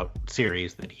workout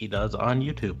series that he does on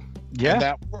YouTube. Yeah, and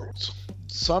that works.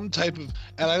 Some type of,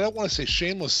 and I don't want to say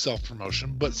shameless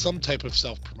self-promotion, but some type of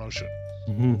self-promotion.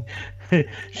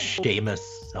 Sheamus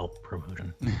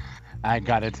self-promotion. I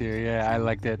got it too. Yeah, I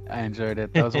liked it. I enjoyed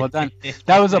it. That was well done.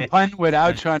 That was a pun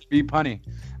without trying to be punny.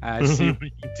 I see what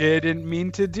you didn't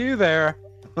mean to do there.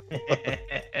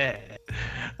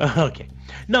 Okay.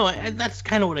 No, and that's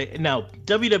kind of what now,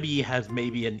 WWE has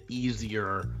maybe an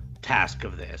easier task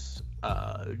of this,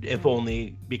 if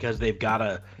only because they've got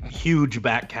a huge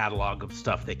back catalog of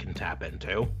stuff they can tap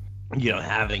into.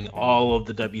 Having all of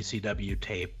the WCW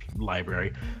tape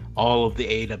library, all of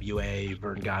the AWA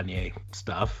Vern Gagne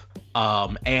stuff,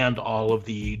 and all of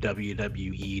the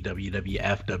WWE,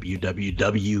 WWF,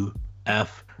 WWF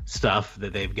stuff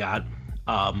that they've got.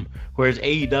 Whereas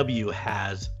AEW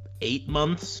has 8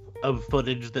 months of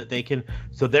footage that they can,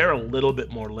 so they're a little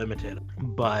bit more limited.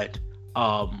 But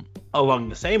along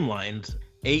the same lines,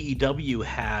 AEW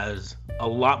has a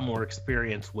lot more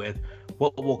experience with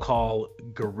what we'll call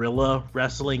guerrilla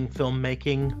wrestling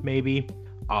filmmaking, maybe.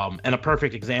 And a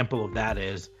perfect example of that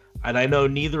is, and I know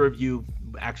neither of you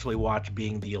actually watch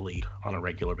Being the Elite on a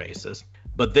regular basis,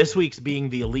 but this week's Being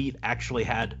the Elite actually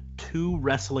had 2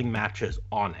 wrestling matches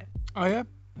on it. Oh, yeah?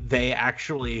 They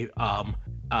actually,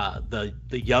 the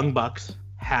Young Bucks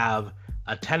have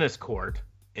a tennis court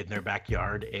in their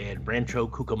backyard in Rancho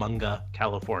Cucamonga,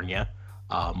 California,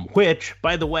 which,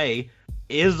 by the way,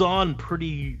 is on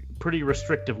pretty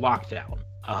restrictive lockdown,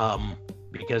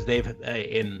 because they've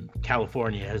in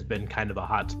California has been kind of a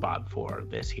hot spot for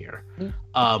this here.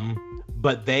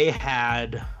 But they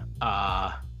had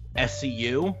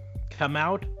SCU come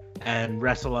out and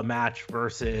wrestle a match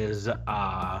versus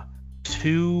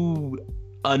 2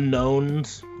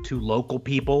 unknowns, 2 local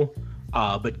people,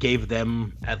 but gave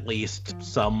them at least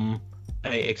some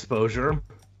exposure.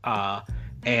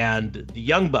 And the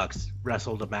Young Bucks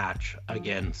wrestled a match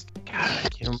against, God, I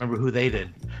can't remember who they did.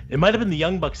 It might have been the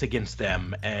Young Bucks against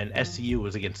them, and SCU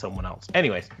was against someone else.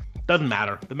 Anyways, doesn't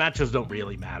matter. The matches don't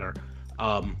really matter.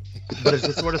 But it's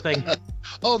the sort of thing.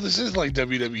 Oh, this is like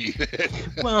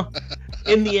WWE. Well,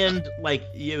 in the end, like,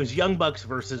 it was Young Bucks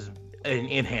versus an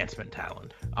enhancement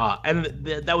talent. And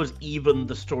that was even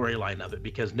the storyline of it,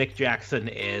 because Nick Jackson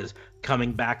is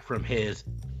coming back from his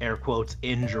air quotes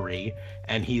injury,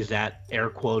 and he's at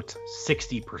air quotes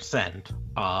 60%.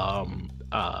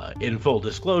 In full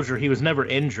disclosure, he was never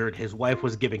injured. His wife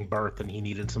was giving birth, and he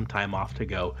needed some time off to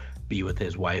go be with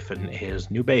his wife and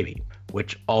his new baby,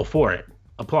 which all for it.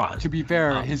 Applause. To be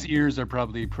fair, his ears are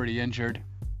probably pretty injured.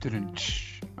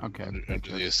 Okay.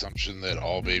 Under the assumption that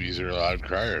all babies are loud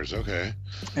criers. Okay.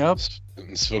 Yep.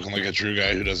 Spoken like a true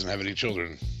guy who doesn't have any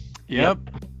children. Yep.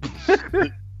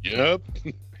 Yep.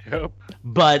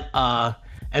 But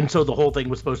and so the whole thing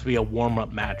was supposed to be a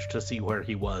warm-up match to see where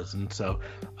he was, and so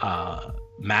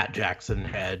Matt Jackson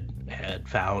had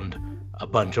found a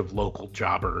bunch of local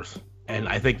jobbers, and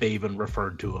I think they even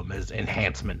referred to him as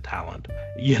enhancement talent,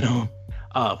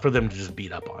 for them to just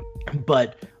beat up on.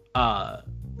 But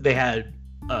they had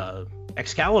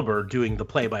Excalibur doing the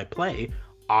play-by-play,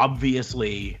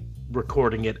 obviously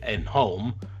recording it in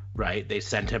home, right? They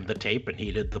sent him the tape and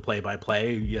he did the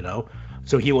play-by-play,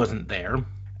 so he wasn't there.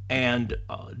 And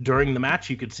during the match,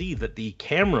 you could see that the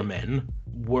cameramen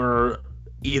were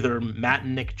either Matt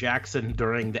and Nick Jackson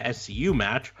during the SCU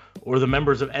match or the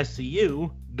members of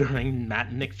SCU during Matt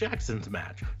and Nick Jackson's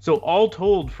match. So all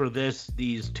told, for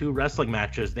these 2 wrestling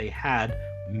matches, they had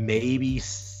maybe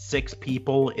 6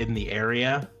 people in the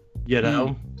area,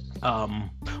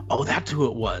 Oh, that's who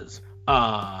it was.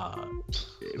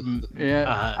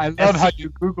 Yeah, I love how you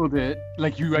Googled it.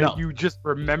 Like you just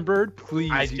remembered.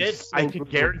 Please, I did. I can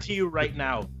guarantee you right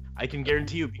now. I can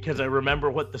guarantee you, because I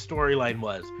remember what the storyline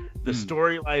was. The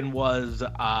storyline was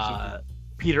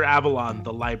Peter Avalon,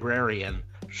 the librarian,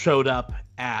 showed up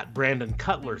at Brandon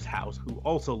Cutler's house, who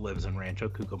also lives in Rancho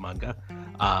Cucamonga.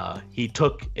 He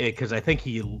took it because I think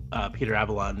Peter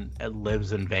Avalon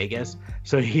lives in Vegas,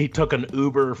 so he took an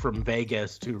Uber from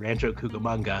Vegas to Rancho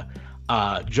Cucamonga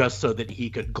just so that he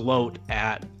could gloat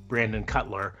at Brandon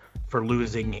Cutler for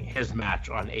losing his match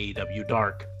on AEW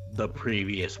Dark the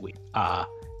previous week. But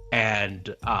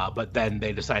then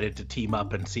they decided to team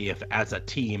up and see if, as a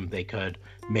team, they could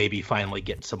maybe finally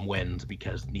get some wins,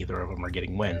 because neither of them are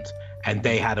getting wins. And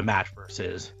they had a match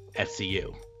versus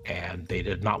SCU, and they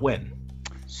did not win.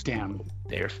 Damn.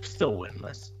 They're still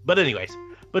winless. But anyways,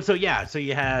 so you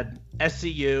had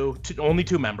SCU, only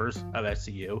 2 members of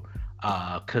SCU,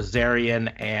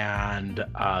 Kazarian and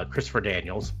Christopher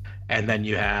Daniels. And then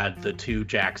you had the 2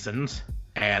 Jacksons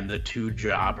and the 2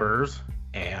 Jobbers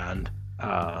and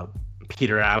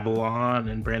Peter Avalon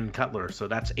and Brandon Cutler. So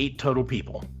that's 8 total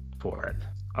people for it.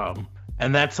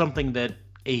 And that's something that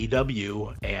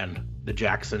AEW and the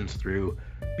Jacksons through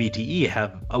BTE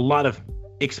have a lot of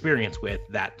experience with,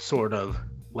 that sort of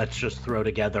let's just throw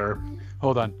together.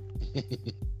 Hold on.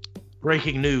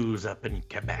 Breaking news up in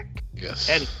Quebec. Yes.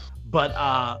 But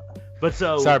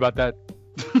so sorry about that.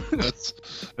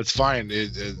 That's fine.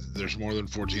 There's more than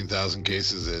 14,000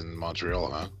 cases in Montreal,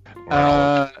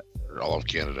 huh? Or all of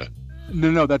Canada.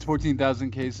 No, that's 14,000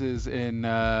 cases in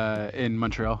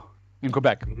Montreal, in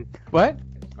Quebec. What?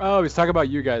 Oh, he's talking about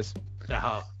you guys.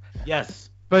 Yes.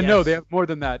 But yes. No, they have more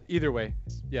than that. Either way,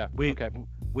 yeah. We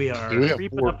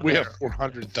have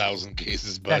 400,000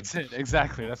 cases, but that's it.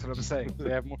 Exactly. That's what I'm saying.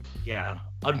 They have more. Yeah.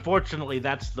 Unfortunately,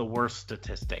 that's the worst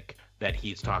statistic that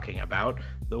he's talking about.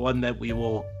 The one that we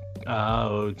will,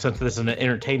 since this is an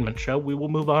entertainment show, we will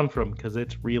move on from, because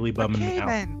it's really bumming me out.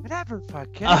 Man, whatever.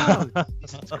 Fuck yeah.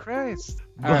 Jesus Christ.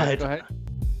 All right, go ahead.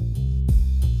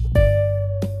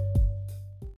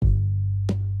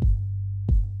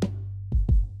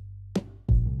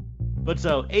 But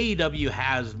so AEW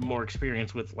has more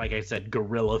experience with, like I said,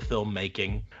 guerrilla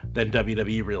filmmaking than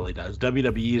WWE really does.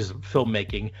 WWE's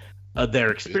filmmaking,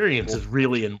 their experience is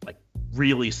really in like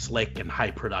really slick and high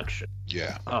production.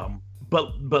 Yeah.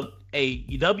 But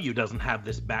AEW doesn't have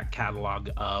this back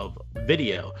catalog of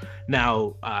video.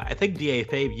 Now, I think DA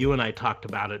Fabe, you and I talked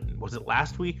about it. Was it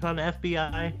last week on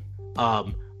FBI?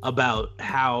 About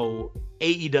how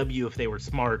AEW, if they were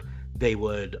smart, they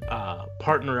would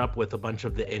partner up with a bunch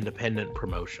of the independent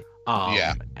promotion.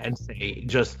 And say,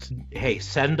 just, hey,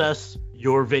 send us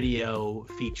your video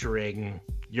featuring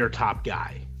your top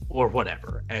guy or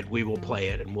whatever, and we will play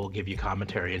it, and we'll give you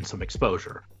commentary and some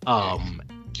exposure.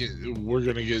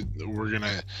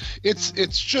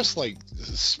 It's just like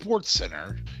Sports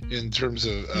Center in terms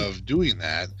of doing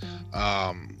that.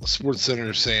 Sports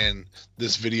Center saying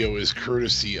this video is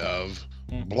courtesy of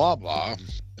blah blah,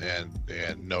 and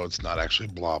no, it's not actually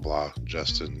blah blah,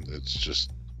 Justin. It's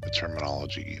just the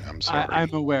terminology. I'm sorry.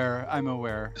 I'm aware.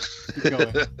 Keep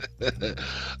going.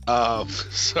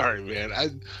 Sorry, man. I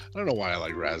don't know why I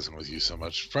like razzing with you so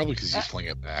much. Probably because you fling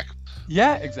it back.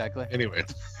 Yeah, exactly. Anyway,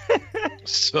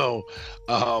 so,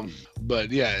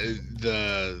 but yeah,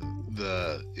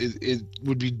 it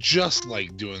would be just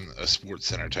like doing a Sports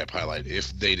Center type highlight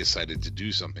if they decided to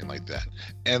do something like that,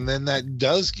 and then that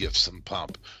does give some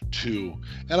pump to,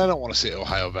 and I don't want to say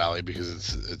Ohio Valley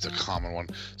because it's a common one,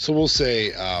 so we'll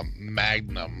say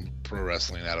Magnum Pro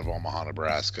Wrestling out of Omaha,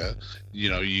 Nebraska. You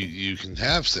know, you can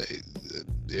have, say,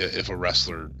 if a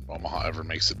wrestler Omaha ever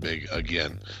makes it big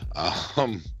again,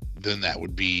 then that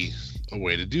would be a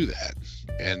way to do that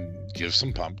and give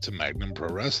some pump to Magnum Pro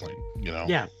Wrestling, you know?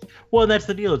 Yeah. Well, that's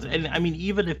the deal. And I mean,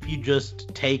 even if you just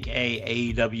take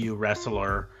a AEW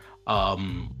wrestler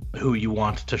who you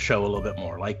want to show a little bit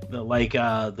more, like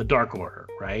the Dark Order,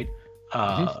 right?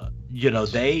 You know,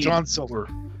 John Silver.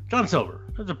 That's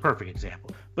a perfect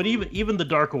example. But even the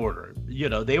Dark Order, you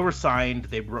know, they were signed,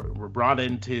 they were brought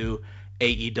into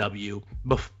AEW.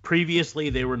 Previously,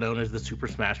 they were known as the Super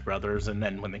Smash Brothers, and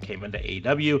then when they came into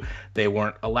AEW, they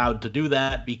weren't allowed to do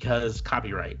that because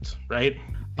copyrights, right?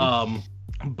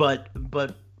 But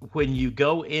when you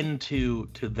go into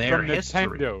their from history,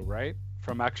 Nintendo, right?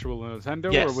 From actual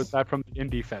Nintendo, yes. Or was that from the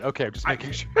indie fan? Okay, I'm just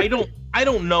making sure. I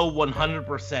don't know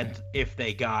 100% if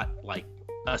they got like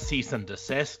a cease and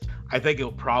desist. I think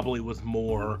it probably was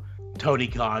more Tony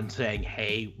Khan saying,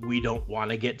 "Hey, we don't want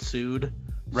to get sued."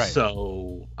 Right.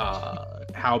 So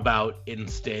how about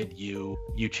instead you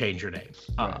change your name?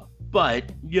 Right.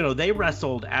 But, you know, they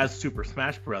wrestled as Super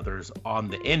Smash Brothers on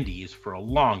the indies for a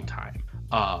long time.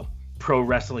 Pro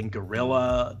Wrestling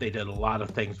Guerrilla, they did a lot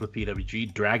of things with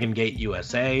PWG, Dragon Gate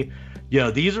USA. You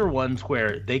know, these are ones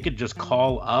where they could just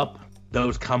call up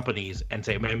those companies and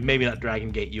say, maybe not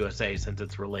Dragon Gate USA since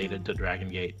it's related to Dragon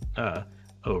Gate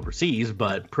overseas,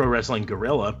 but Pro Wrestling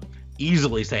Guerrilla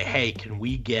easily say, hey, can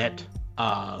we get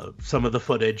some of the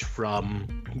footage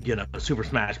from, Super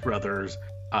Smash Brothers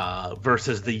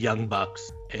versus the Young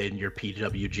Bucks in your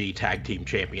PWG Tag Team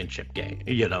Championship game,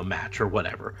 match or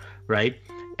whatever, right?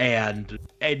 And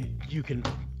you can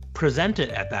present it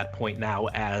at that point now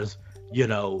as,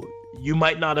 you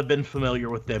might not have been familiar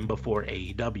with them before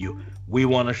AEW. We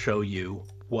want to show you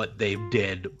what they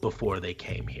did before they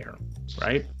came here,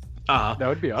 right? That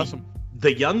would be awesome.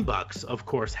 The Young Bucks, of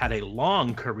course, had a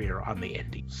long career on the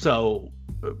indie. So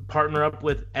partner up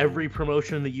with every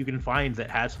promotion that you can find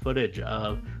that has footage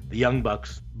of the Young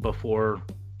Bucks before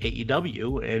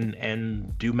AEW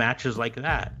and do matches like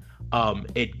that.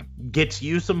 It gets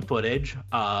you some footage,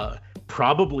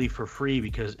 probably for free,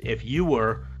 because if you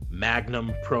were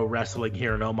Magnum Pro Wrestling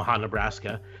here in Omaha,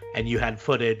 Nebraska, and you had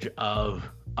footage of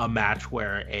a match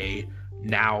where a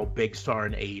now big star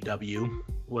in AEW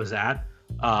was at,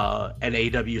 and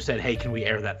AEW said, hey, can we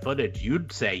air that footage?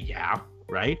 You'd say, yeah,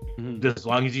 right? Mm-hmm. Just as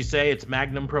long as you say it's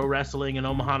Magnum Pro Wrestling in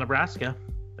Omaha, Nebraska.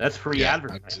 That's free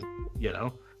advertising,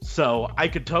 So I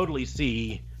could totally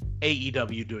see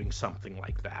AEW doing something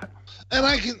like that. And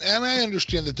I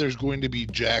understand that there's going to be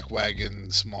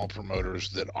jackwagon small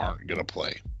promoters that aren't going to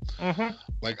play. Mm-hmm.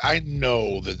 Like, I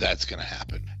know that that's going to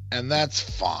happen, and that's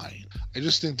fine. I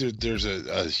just think there's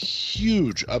a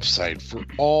huge upside for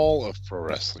all of pro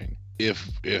wrestling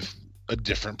if a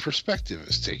different perspective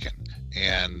is taken,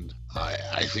 and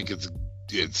I think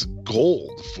it's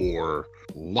gold for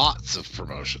lots of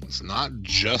promotions, not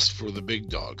just for the big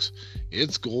dogs.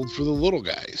 It's gold for the little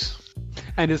guys.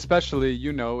 And especially,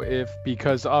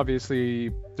 because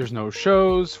obviously there's no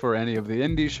shows for any of the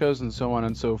indie shows and so on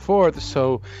and so forth.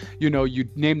 So, you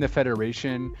name the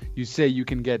federation, you say you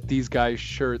can get these guys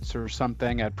shirts or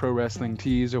something at Pro Wrestling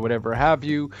Tees or whatever have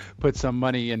you, put some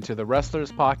money into the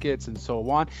wrestlers' pockets and so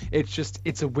on.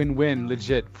 It's a win-win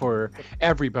legit for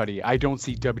everybody. I don't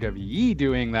see WWE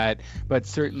doing that, but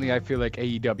certainly I feel like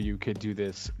AEW could do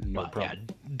this, no problem.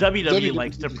 Yeah. WWE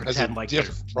likes to pretend like there's a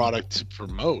different product to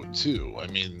promote too. I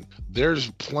mean,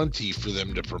 there's plenty for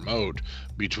them to promote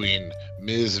between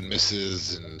Ms. and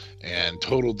Mrs. and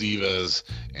Total Divas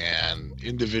and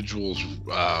individuals,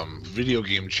 video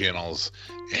game channels,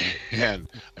 and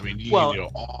I mean, you can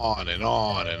go on and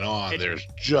on and on. There's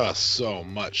just so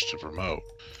much to promote.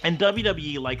 And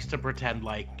WWE likes to pretend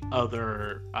like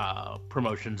other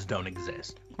promotions don't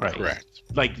exist. Right. Correct.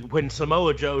 Like when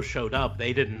Samoa Joe showed up,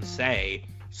 they didn't say,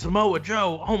 Samoa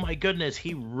Joe, oh my goodness,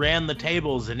 he ran the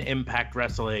tables in Impact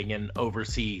Wrestling and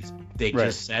overseas. They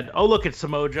just said, oh, look, it's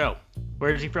Samoa Joe.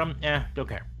 Where is he from? Don't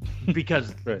care.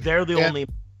 Because they're the only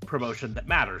promotion that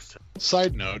matters.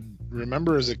 Side note,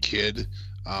 remember as a kid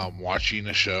watching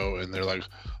a show and they're like,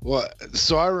 well,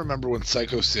 so I remember when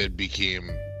Psycho Sid became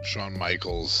Shawn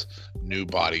Michaels' new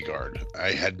bodyguard.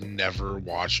 I had never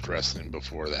watched wrestling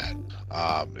before that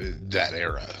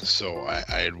era. So I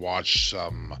had watched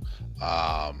some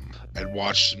I'd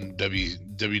watched some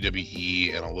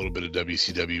WWE and a little bit of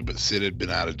WCW, but Sid had been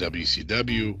out of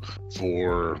WCW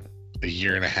for a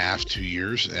year and a half, 2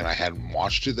 years, and I hadn't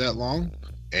watched it that long.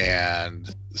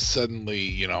 And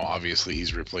suddenly, obviously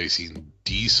he's replacing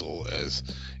Diesel as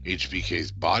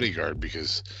HBK's bodyguard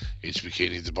because HBK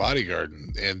needs a bodyguard.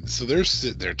 And so they're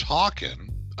sitting there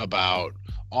talking about,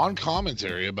 on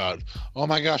commentary about, oh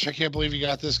my gosh, I can't believe you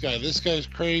got this guy. This guy's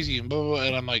crazy and blah, blah, blah.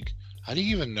 And I'm like, how do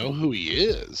you even know who he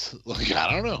is? Like, I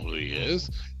don't know who he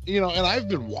is. And I've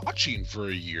been watching for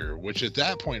a year, which at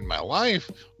that point in my life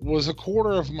was a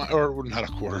quarter of my, or not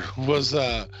a quarter, was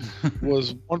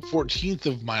 1/14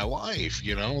 of my life.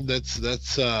 That's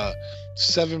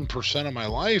 7% of my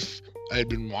life. I had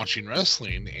been watching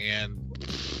wrestling and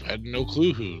had no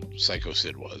clue who Psycho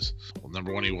Sid was. Well,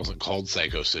 number one, he wasn't called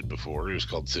Psycho Sid before. He was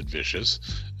called Sid Vicious.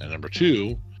 And number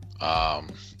two,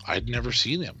 I'd never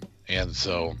seen him. And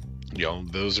so,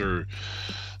 those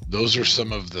are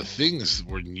some of the things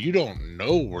where you don't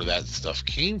know where that stuff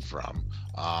came from.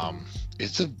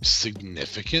 It's a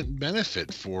significant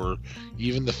benefit for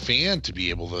even the fan to be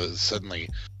able to suddenly,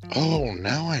 oh,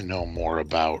 now I know more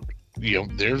about,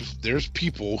 there's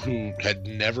people who had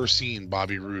never seen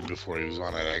Bobby Roode before he was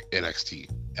on NXT.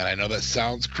 And I know that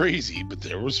sounds crazy, but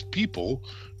there was people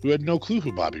who had no clue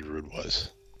who Bobby Roode was,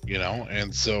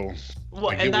 and so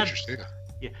I get what you're saying.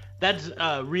 Yeah, that's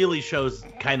really shows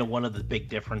kind of one of the big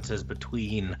differences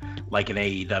between like an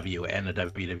AEW and a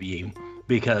WWE,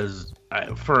 because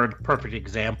for a perfect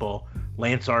example,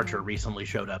 Lance Archer recently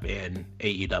showed up in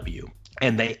AEW,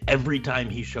 and every time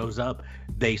he shows up,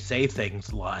 they say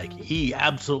things like he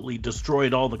absolutely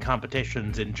destroyed all the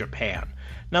competitions in Japan.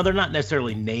 Now, they're not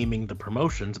necessarily naming the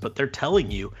promotions, but they're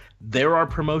telling you there are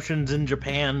promotions in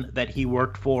Japan that he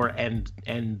worked for and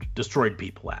destroyed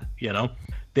people at, you know?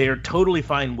 They are totally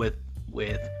fine with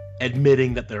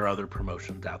admitting that there are other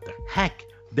promotions out there. Heck,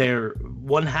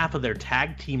 one half of their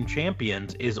tag team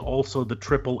champions is also the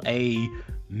AAA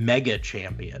mega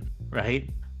champion, right?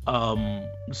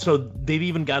 So they've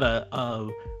even got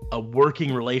a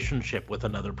working relationship with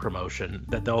another promotion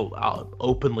that they'll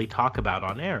openly talk about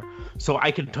on air. So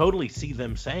I can totally see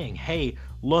them saying, hey,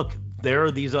 look, there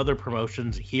are these other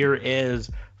promotions. Here is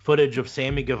footage of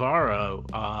Sammy Guevara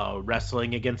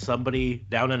wrestling against somebody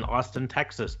down in Austin,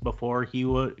 Texas before he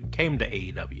came to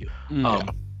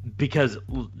AEW. Because,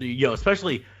 you know,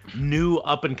 especially new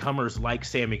up-and-comers like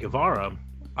Sammy Guevara,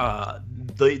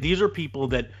 these are people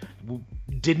that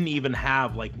didn't even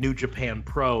have like New Japan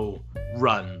Pro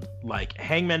run. Like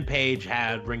Hangman Page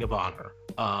had Ring of Honor.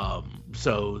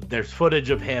 So there's footage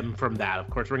of him from that. Of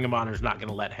course, Ring of Honor is not going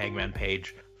to let Hangman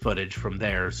Page footage from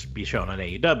theirs be shown on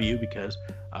AEW because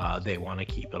they want to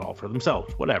keep it all for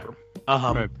themselves. Whatever.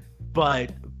 Right.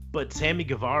 But Sammy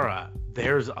Guevara,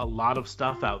 there's a lot of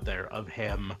stuff out there of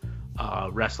him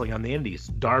wrestling on the indies.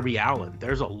 Darby Allin,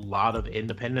 there's a lot of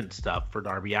independent stuff for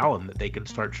Darby Allin that they can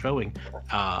start showing,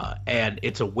 and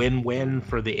it's a win-win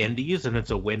for the indies and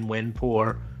it's a win-win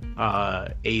for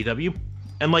AEW.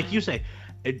 And like you say,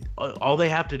 all they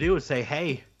have to do is say,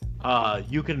 hey,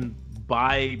 you can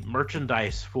buy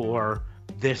merchandise for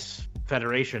this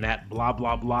federation at blah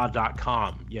blah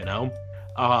blah.com, you know,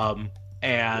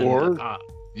 or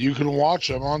you can watch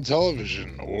them on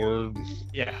television, or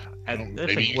and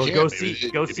go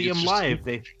see them live.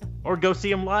 Go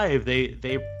see them live.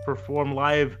 They perform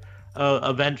live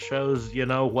event shows. You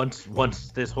know,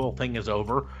 once this whole thing is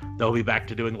over, they'll be back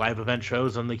to doing live event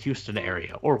shows in the Houston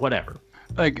area or whatever.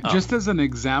 Like, just as an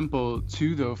example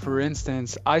too, though, for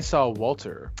instance, I saw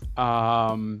Walter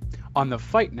on the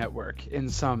Fight Network in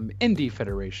some indie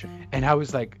federation, and I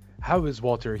was like, how is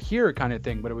Walter here, kind of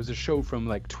thing. But it was a show from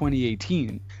like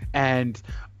 2018, and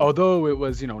although it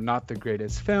was, you know, not the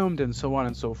greatest filmed and so on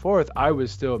and so forth, I was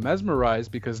still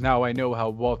mesmerized because now I know how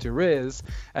Walter is,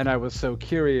 and I was so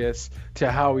curious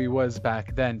to how he was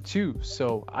back then too.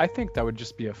 So I think that would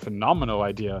just be a phenomenal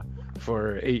idea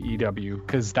for AEW,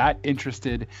 because that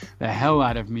interested the hell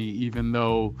out of me. Even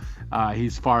though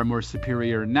he's far more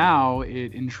superior now,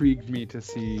 it intrigued me to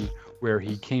see where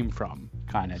he came from,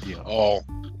 kind of deal. Oh,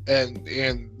 and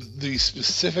the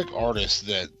specific artist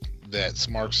that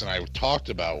Smarks and I talked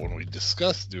about when we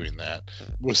discussed doing that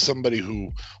was somebody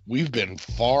who we've been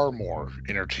far more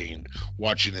entertained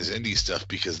watching his indie stuff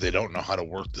because they don't know how to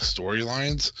work the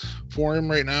storylines for him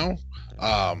right now.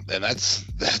 And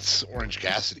that's Orange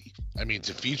Cassidy. I mean,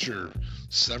 to feature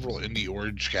several indie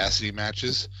Orange Cassidy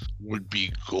matches would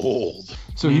be gold.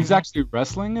 So he's actually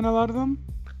wrestling in a lot of them?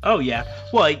 Oh, yeah.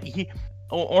 Well,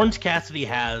 Orange Cassidy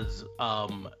has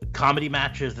comedy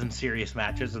matches and serious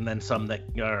matches, and then some that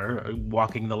are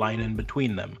walking the line in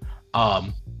between them.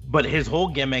 But his whole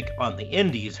gimmick on the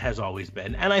indies has always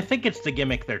been, and I think it's the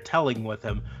gimmick they're telling with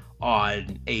him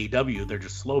on AEW, they're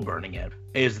just slow burning it,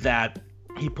 is that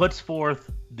he puts forth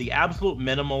the absolute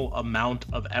minimal amount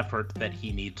of effort that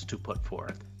he needs to put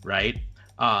forth, right?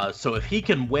 So if he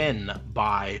can win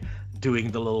by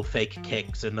doing the little fake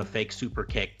kicks and the fake super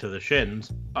kick to the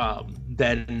shins,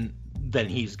 then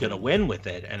he's gonna win with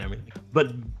it and everything.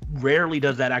 But rarely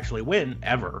does that actually win,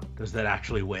 ever does that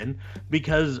actually win,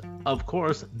 because of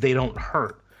course they don't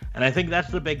hurt. And I think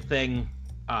that's the big thing,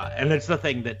 and it's the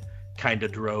thing that kind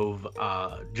of drove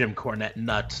Jim Cornette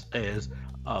nuts, is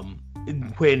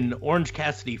when Orange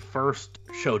Cassidy first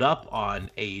showed up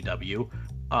on AEW,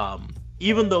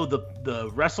 even though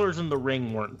the wrestlers in the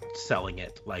ring weren't selling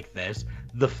it like this,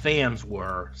 the fans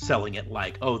were selling it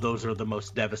like, oh, those are the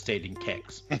most devastating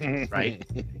kicks, right?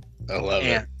 I love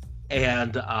it.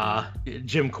 And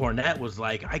Jim Cornette was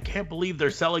like, I can't believe they're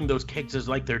selling those kicks as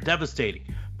like they're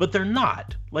devastating. But they're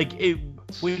not. Like,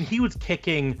 when he was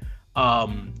kicking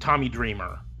Tommy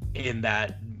Dreamer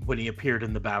when he appeared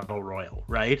in the Battle Royal,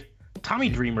 right? Tommy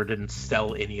Dreamer didn't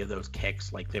sell any of those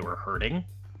kicks like they were hurting.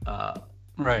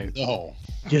 Right. No.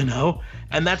 You know?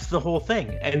 And that's the whole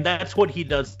thing. And that's what he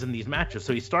does in these matches.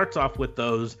 So he starts off with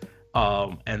those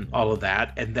and all of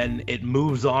that, and then it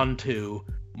moves on to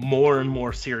more and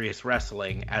more serious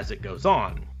wrestling as it goes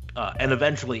on, and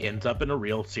eventually ends up in a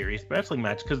real serious wrestling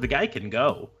match because the guy can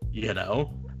go, you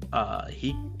know?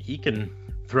 He can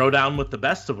throw down with the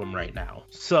best of them right now.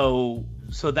 So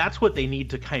so that's what they need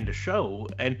to kind of show.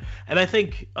 And I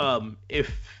think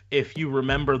if you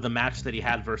remember the match that he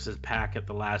had versus Pac at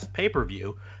the last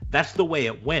pay-per-view, that's the way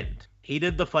it went. He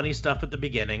did the funny stuff at the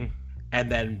beginning,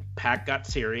 and then Pac got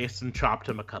serious and chopped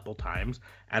him a couple times,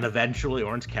 and eventually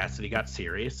Orange Cassidy got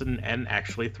serious and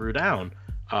actually threw down,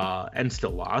 and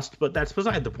still lost, but that's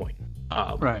beside the point.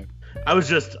 Right. I was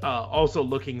just also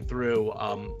looking through,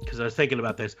 because I was thinking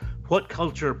about this, What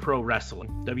Culture Pro Wrestling,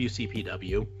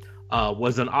 WCPW,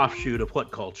 was an offshoot of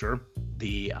What Culture,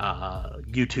 the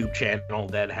YouTube channel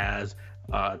that has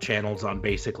channels on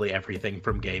basically everything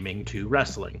from gaming to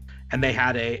wrestling. And they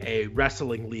had a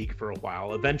wrestling league for a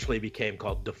while, eventually became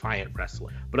called Defiant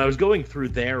Wrestling. But I was going through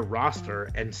their roster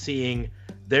and seeing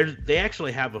they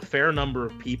actually have a fair number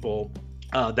of people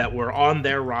that were on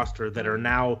their roster that are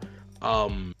now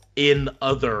in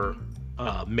other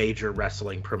major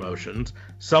wrestling promotions.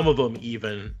 Some of them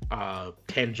even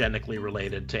tangentially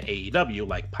related to AEW,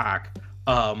 like Pac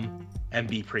and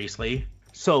B. Priestley.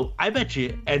 So I bet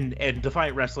you, and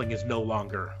Defiant Wrestling is no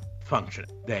longer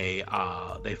functioning. They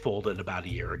folded about a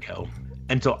year ago.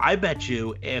 And so I bet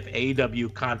you if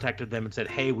AEW contacted them and said,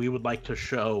 hey, we would like to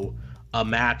show a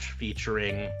match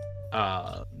featuring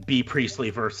B.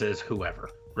 Priestley versus whoever,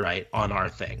 right, on our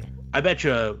thing, I bet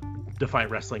you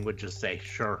Defiant Wrestling would just say,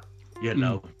 sure,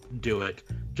 do it.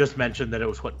 Just mention that it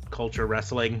was What Culture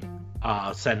Wrestling.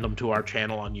 Send them to our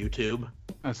channel on YouTube.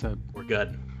 That's it. We're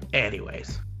good.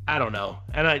 Anyways, I don't know.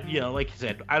 And I, like you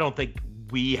said, I don't think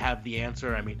we have the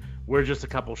answer. I mean, we're just a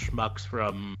couple schmucks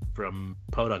from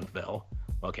Podunkville.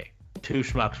 Okay, 2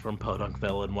 schmucks from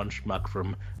Podunkville and 1 schmuck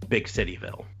from Big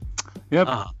Cityville. Yep.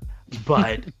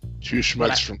 But 2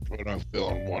 schmucks from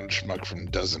Podunkville and 1 schmuck from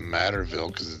Doesn't Matterville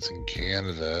because it's in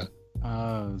Canada.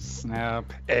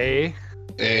 Snap. And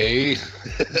 1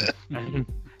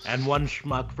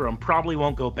 schmuck from probably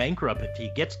won't go bankrupt if he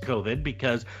gets COVID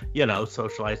because,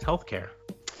 socialized healthcare.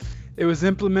 It was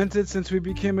implemented since we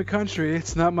became a country.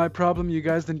 It's not my problem. You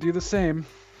guys didn't do the same.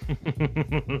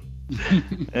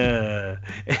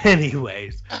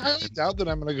 Anyways. I doubt that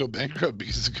I'm going to go bankrupt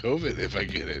because of COVID if I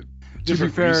get it. To be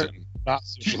fair, reason, not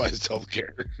socialized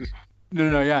healthcare.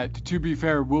 No, yeah. To be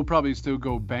fair, we'll probably still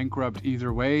go bankrupt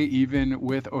either way, even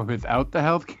with or without the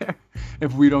healthcare,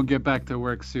 if we don't get back to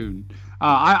work soon.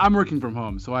 I'm working from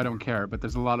home, so I don't care. But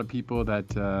there's a lot of people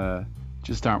that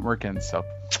just aren't working. So,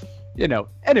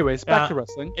 Anyways, back to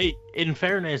wrestling. In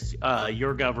fairness,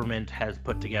 your government has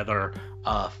put together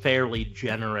fairly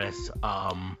generous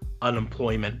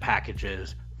unemployment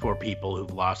packages for people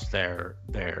who've lost their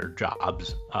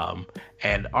jobs.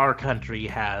 And our country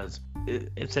has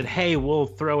it said, hey, we'll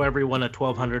throw everyone a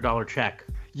 $1,200 check.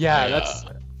 Yeah, that's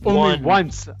only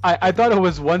once. I thought it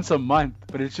was once a month,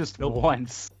 but it's just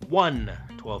once. One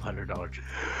 $1,200 check.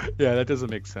 Yeah, that doesn't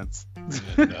make sense.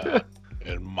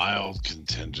 And mild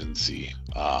contingency.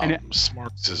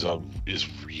 Smarks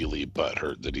is really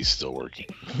butthurt that he's still working.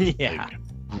 Yeah.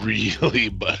 Really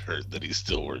butthurt that he's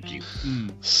still working.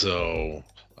 So,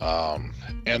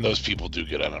 and those people do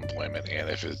get unemployment. And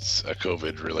if it's a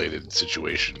COVID-related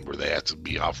situation where they have to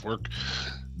be off work,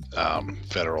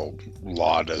 federal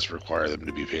law does require them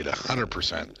to be paid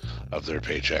 100% of their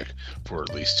paycheck for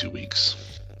at least 2 weeks.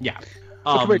 Yeah.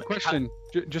 Okay, wait, question.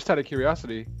 Just out of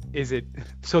curiosity, is it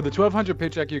so the $1,200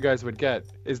 paycheck you guys would get?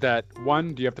 Is that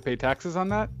one? Do you have to pay taxes on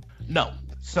that? No.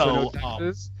 So no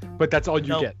taxes, but that's all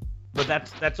you get. But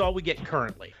that's all we get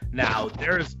currently. Now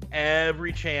there's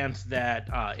every chance that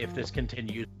if this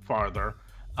continues farther,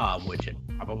 which it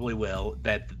probably will,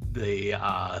 that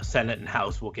the Senate and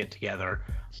House will get together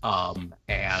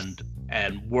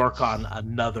and work on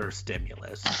another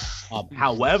stimulus.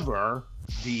 However,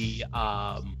 the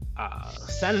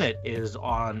Senate is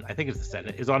on, I think it's the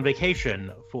Senate, is on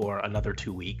vacation for another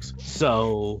 2 weeks.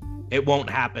 So it won't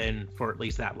happen for at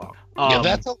least that long. Yeah,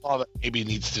 that's a law that maybe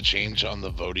needs to change on the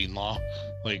voting law.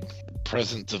 Like,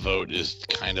 present to vote is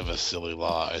kind of a silly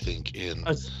law, I think, in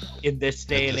this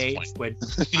day and age when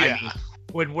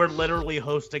when we're literally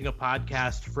hosting a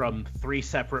podcast from 3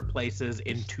 separate places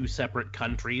in 2 separate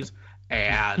countries.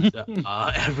 And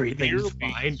everything's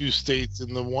fine. 2 states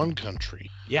in the one country.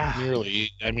 Yeah.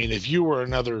 Nearly. I mean, if you were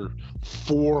another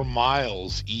 4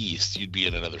 miles east, you'd be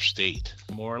in another state.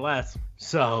 More or less.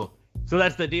 So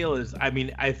that's the deal is, I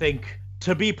mean, I think,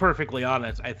 to be perfectly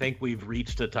honest, I think we've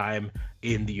reached a time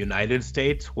in the United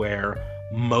States where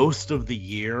most of the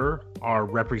year our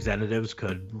representatives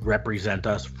could represent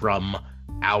us from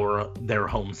their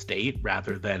home state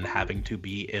rather than having to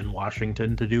be in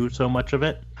Washington to do so much of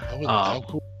it. How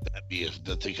cool would that be if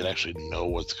that they could actually know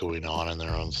what's going on in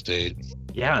their own state?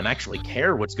 Yeah, and actually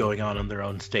care what's going on in their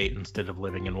own state instead of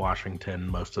living in Washington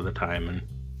most of the time. And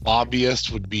lobbyists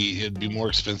it'd be more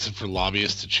expensive for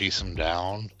lobbyists to chase him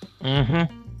down.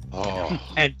 Mm-hmm. Oh.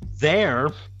 And there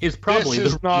is probably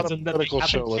this is the not reason a that political they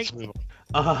show. haven't Let's changed. move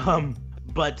on.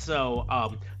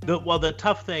 The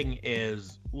tough thing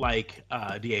is, like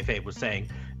DA Fabe was saying,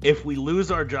 if we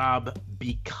lose our job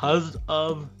because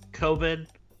of COVID,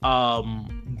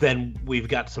 then we've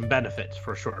got some benefits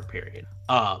for a short period.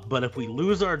 But if we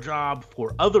lose our job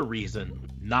for other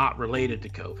reason not related to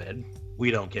COVID,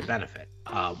 we don't get benefit,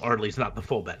 or at least not the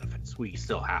full benefits. We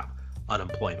still have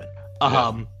unemployment.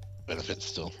 Benefits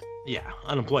still. Yeah,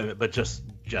 unemployment, but just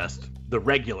the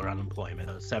regular unemployment,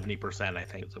 70%, I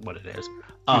think is what it is.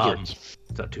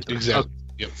 So 2/3. Exactly.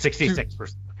 Yep.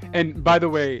 66%. And by the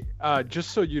way,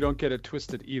 just so you don't get it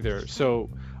twisted either, so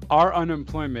our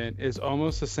unemployment is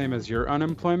almost the same as your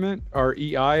unemployment. Our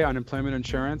EI, unemployment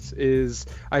insurance, is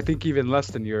I think even less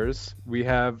than yours.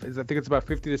 I think it's about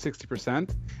 50 to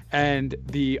 60%. And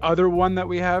the other one that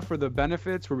we have for the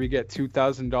benefits, where we get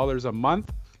 $2,000 a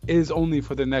month, is only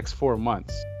for the next 4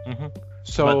 months. Mm-hmm.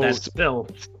 So but that's still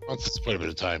quite a bit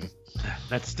of time.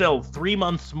 That's still 3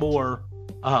 months more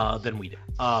than we did.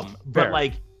 But Fair.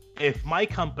 like, if my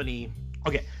company,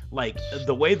 okay, like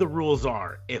the way the rules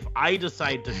are, if I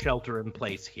decide to shelter in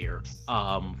place here,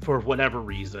 for whatever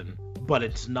reason, but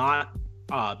it's not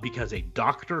because a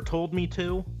doctor told me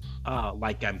to,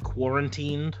 like I'm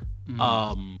quarantined,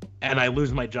 and I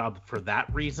lose my job for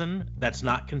that reason, that's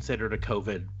not considered a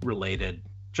COVID-related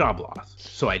job loss.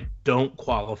 So I don't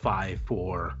qualify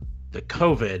for the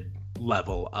COVID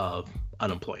level of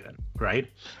unemployment,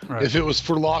 right? If it was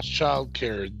for lost child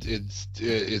care,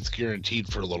 it's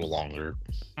guaranteed for a little longer.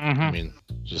 Mm-hmm. I mean,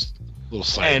 just little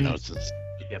side notes.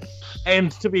 Yep.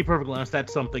 And to be perfectly honest,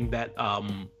 that's something that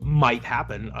might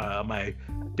happen. My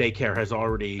daycare has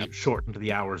already shortened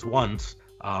the hours once,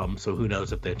 so who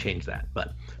knows if they change that.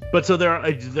 But so there are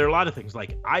a lot of things.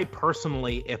 Like, I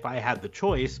personally, if I had the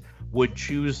choice, would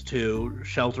choose to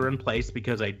shelter in place,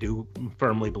 because I do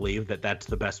firmly believe that that's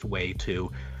the best way to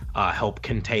help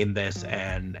contain this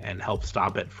and help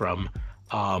stop it from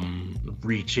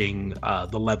reaching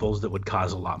the levels that would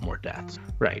cause a lot more deaths.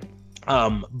 Right.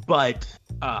 But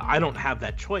I don't have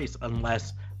that choice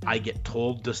unless I get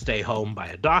told to stay home by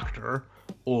a doctor,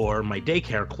 or my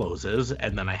daycare closes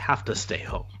and then I have to stay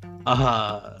home.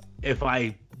 If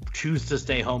I choose to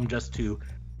stay home just to,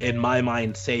 in my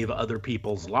mind, save other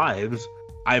people's lives,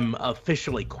 I'm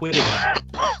officially quitting,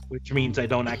 which means I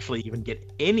don't actually even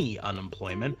get any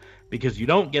unemployment, because you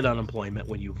don't get unemployment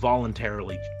when you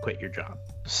voluntarily quit your job.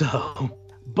 So,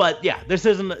 but yeah, this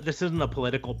isn't a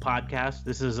political podcast.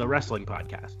 This is a wrestling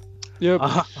podcast. Yep.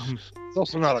 It's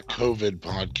also not a COVID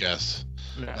podcast,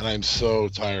 No. and I'm so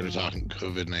tired of talking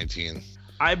COVID-19.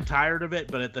 I'm tired of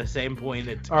it, but at the same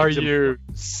point, Are you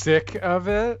sick of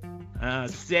it?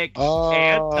 sick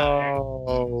and tired.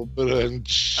 Oh,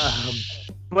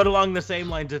 But along the same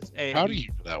lines, it's how do you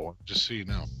do that one? Just so you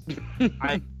know.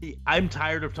 I'm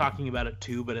tired of talking about it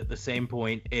too, but at the same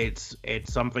point, it's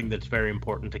something that's very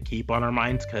important to keep on our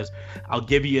minds, because I'll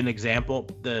give you an example.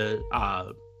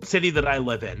 The city that I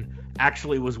live in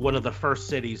actually was one of the first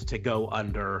cities to go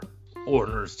under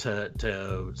orders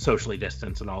to socially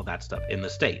distance and all that stuff in the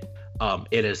state.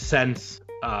 It has since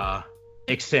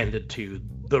extended to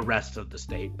the rest of the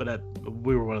state, but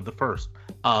we were one of the first.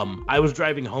 I was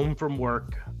driving home from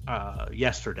work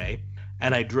yesterday,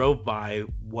 and I drove by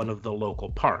one of the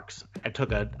local parks. I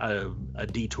took a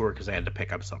detour because I had to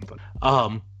pick up something.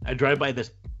 I drive by this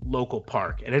local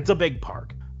park, and it's a big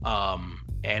park.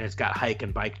 And it's got hike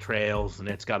and bike trails, and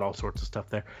it's got all sorts of stuff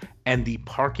there. And the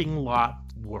parking lot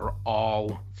were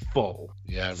all full.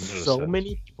 Yeah, I've noticed So that.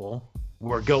 many people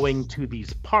were going to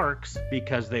these parks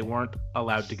because they weren't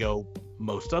allowed to go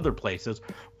most other places,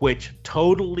 which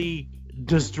totally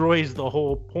destroys the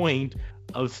whole point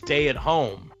of stay at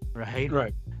home, right?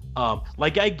 Right.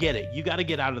 Like, I get it. You got to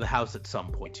get out of the house at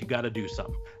some point. You got to do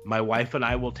something. My wife and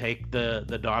I will take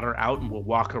the daughter out, and we'll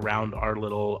walk around our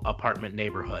little apartment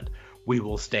neighborhood. We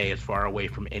will stay as far away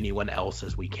from anyone else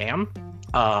as we can,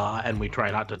 and we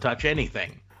try not to touch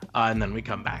anything, and then we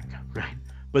come back, right?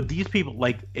 But these people,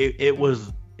 like, it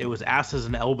was asses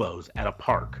and elbows at a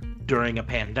park during a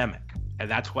pandemic, and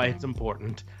that's why it's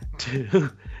important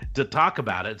to talk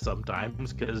about it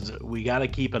sometimes, because we got to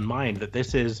keep in mind that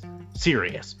this is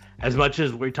serious. As much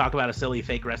as we talk about a silly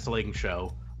fake wrestling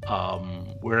show,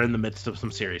 we're in the midst of some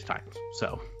serious times.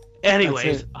 So,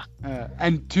 anyways,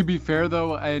 and to be fair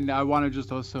though, and I want to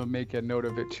just also make a note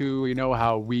of it too, you know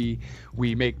how we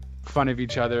make fun of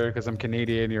each other because I'm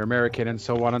Canadian, you're American, and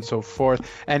so on and so forth.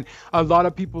 And a lot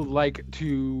of people like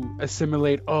to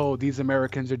assimilate, oh, these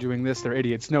Americans are doing this, they're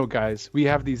idiots. No, guys, we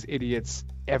have these idiots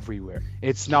everywhere.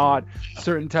 It's not a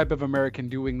certain type of American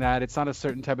doing that. It's not a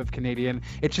certain type of Canadian.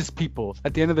 It's just people.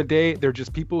 At the end of the day, they're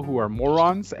just people who are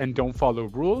morons and don't follow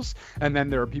rules. And then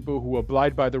there are people who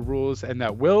abide by the rules and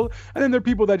that will. And then there are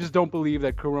people that just don't believe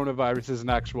that coronavirus is an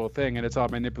actual thing and it's all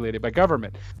manipulated by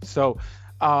government. So,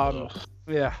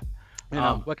 yeah.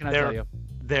 What can I tell you?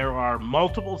 There are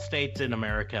multiple states in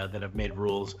America that have made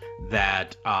rules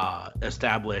that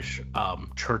establish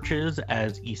churches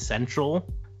as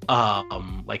essential.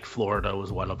 Like Florida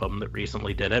was one of them that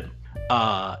recently did it,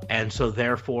 and so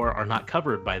therefore are not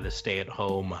covered by the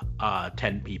stay-at-home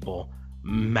 10 people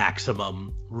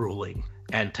maximum ruling.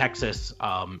 And Texas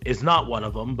is not one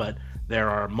of them, but there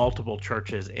are multiple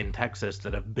churches in Texas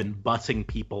that have been busing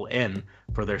people in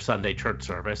for their Sunday church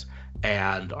service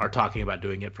and are talking about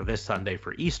doing it for this Sunday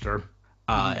for Easter.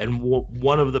 And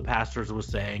one of the pastors was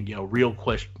saying, real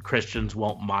Christians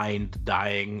won't mind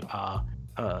dying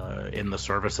in the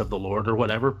service of the Lord or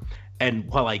whatever. And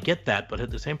while I get that, but at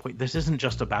the same point, this isn't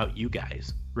just about you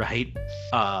guys, right?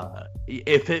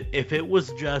 If it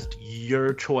was just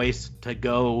your choice to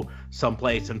go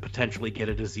someplace and potentially get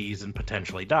a disease and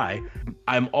potentially die,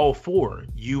 I'm all for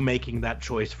you making that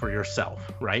choice for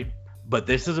yourself, right? But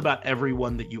this is about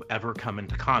everyone that you ever come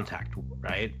into contact with,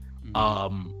 right?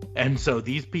 And so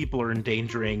these people are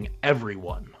endangering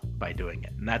everyone by doing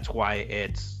it, and that's why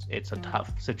it's a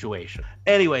tough situation.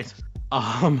 Anyways,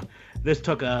 this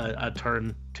took a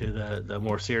turn to the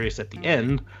more serious at the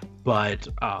end, but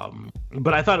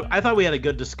I thought we had a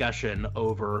good discussion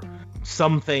over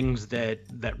some things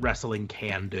that wrestling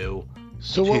can do.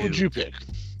 So what would you pick?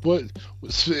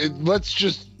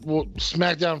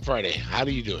 SmackDown Friday. How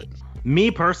do you do it?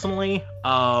 Me personally,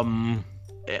 I've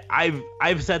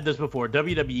said this before.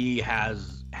 WWE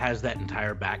has that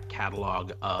entire back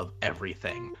catalog of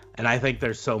everything, and I think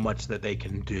there's so much that they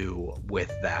can do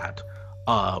with that.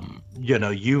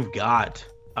 You've got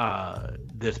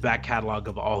this back catalog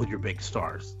of all your big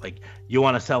stars. Like, you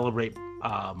want to celebrate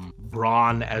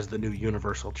Braun as the new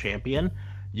Universal Champion,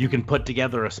 you can put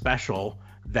together a special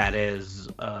that is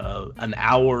an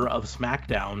hour of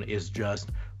SmackDown is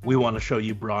just, we want to show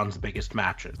you Braun's biggest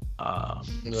matches,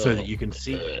 so that you can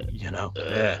see,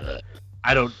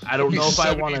 I don't know if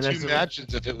I want to necessarily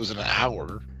matches if it was an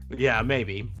hour. Yeah,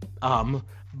 maybe.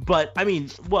 But I mean,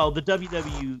 well, the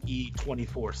WWE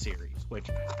 24 series, which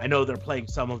I know they're playing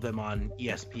some of them on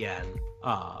ESPN.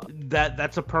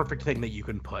 That's a perfect thing that you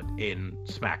can put in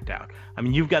SmackDown. I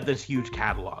mean, you've got this huge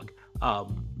catalog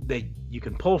that you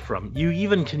can pull from. You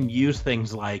even can use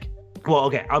things like, well,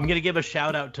 okay, I'm gonna give a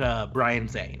shout out to Brian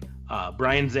Zane.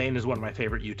 Brian Zane is one of my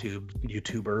favorite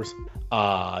YouTubers.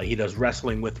 He does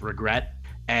Wrestling with Regret,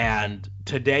 and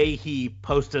today he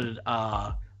posted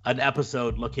an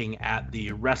episode looking at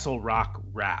the Wrestle Rock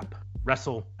Rap.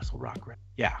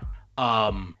 Yeah.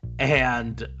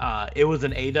 And it was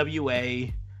an AWA.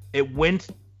 It went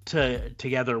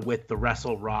together with the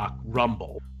Wrestle Rock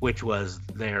Rumble, which was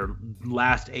their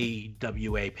last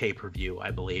AWA pay-per-view,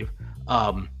 I believe.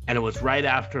 And it was right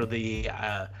after the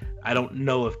I don't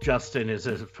know if Justin is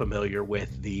as familiar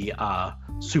with the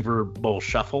Super Bowl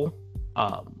Shuffle,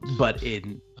 but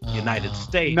in United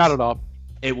States, not at all.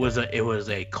 It was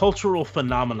a cultural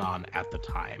phenomenon at the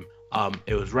time.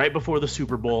 It was right before the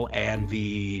Super Bowl, and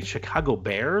the Chicago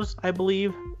Bears, I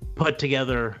believe, put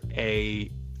together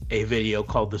a video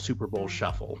called the Super Bowl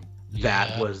Shuffle. Yeah.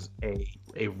 That was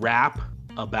a rap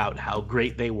about how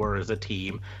great they were as a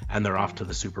team, and they're off to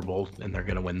the Super Bowl, and they're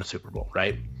going to win the Super Bowl,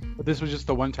 right? But this was just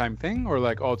a one-time thing, or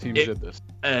like all teams did this?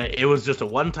 It was just a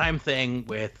one-time thing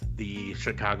with the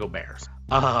Chicago Bears.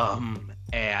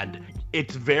 And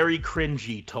it's very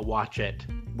cringy to watch it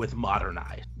with modern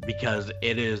eyes, because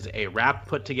it is a rap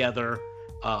put together,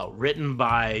 written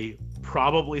by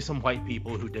probably some white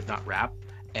people who did not rap,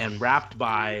 and rapped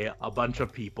by a bunch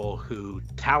of people who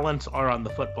talents are on the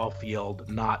football field,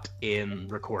 not in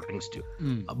recording studio.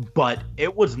 But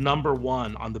it was number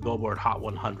one on the Billboard Hot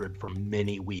 100 for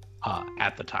many weeks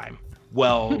at the time.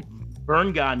 Well,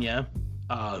 Vern Gagne,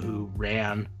 who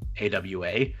ran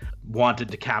AWA, wanted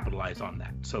to capitalize on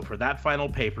that. So for that final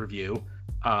pay-per-view,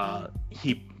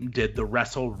 he did the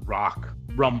Wrestle Rock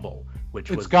Rumble, which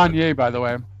was... It's Gagne, by the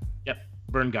way. Yep,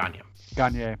 Vern Gagne.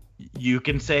 Gagne. You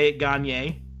can say it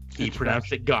Gagne. He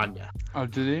pronounced it Gagne. Oh,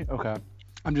 did he? Okay.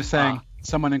 I'm just saying,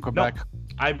 someone in Quebec. No,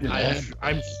 I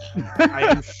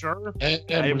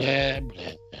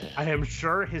am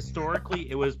sure historically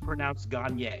it was pronounced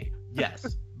Gagne.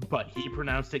 Yes, but he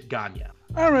pronounced it Gagne.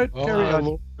 All right, carry on.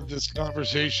 Lord, this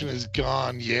conversation is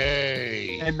gone.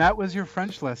 Yay. And that was your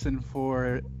French lesson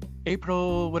for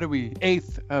April,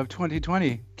 8th of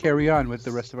 2020. Carry on with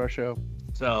the rest of our show.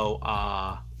 So,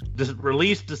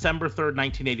 released December 3rd,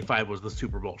 1985 was the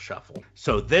Super Bowl Shuffle.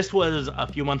 So this was a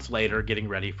few months later, getting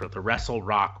ready for the Wrestle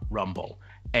Rock Rumble.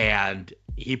 And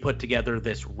he put together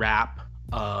this rap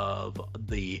of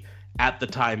the, at the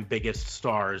time, biggest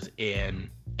stars in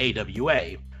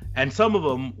AWA. And some of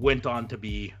them went on to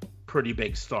be pretty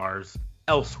big stars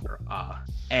elsewhere.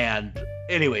 And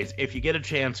anyways, if you get a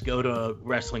chance, go to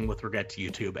Wrestling with Regrets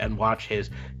YouTube and watch his,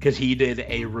 because he did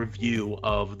a review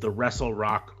of the Wrestle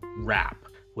Rock rap,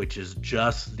 which is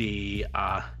just the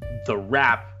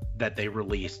rap that they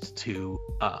released to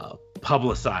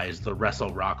publicize the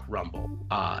Wrestle Rock Rumble.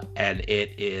 And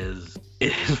it is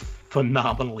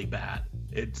phenomenally bad.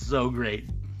 It's so great.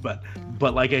 But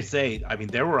like I say, I mean,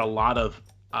 there were a lot of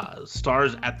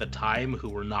stars at the time who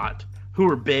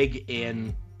were big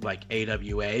in like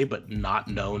AWA but not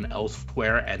known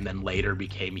elsewhere, and then later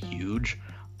became huge.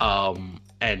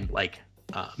 And like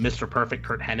Mr. Perfect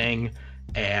Kurt Hennig,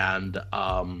 and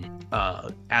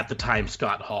at the time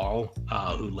Scott Hall,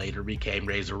 who later became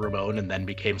Razor Ramon and then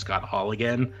became Scott Hall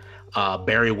again.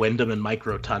 Barry Windham and Mike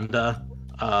Rotunda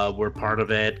were part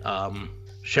of it.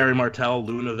 Sherry Martel,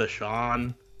 Luna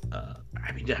Vachon.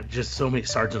 I mean, just so many.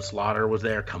 Sergeant Slaughter was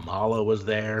there. Kamala was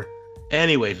there.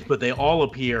 Anyways, but they all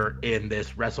appear in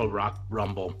this Wrestle Rock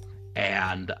Rumble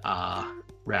and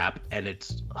rap, and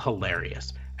it's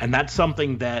hilarious. And that's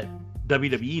something that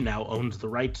WWE now owns the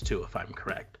rights to, if I'm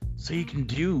correct. So you can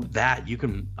do that. You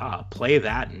can play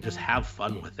that and just have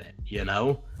fun with it, you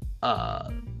know?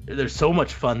 There's so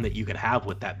much fun that you can have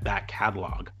with that back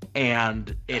catalog.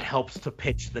 And it helps to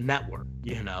pitch the network,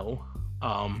 you know?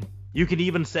 You can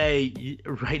even say,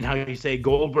 right now you say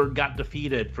Goldberg got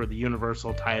defeated for the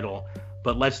Universal title,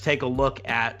 but let's take a look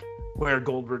at where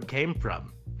Goldberg came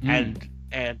from and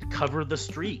cover the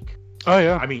streak. Oh,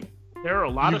 yeah. I mean, there are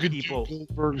a lot of people.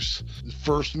 Goldberg's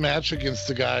first match against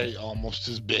the guy almost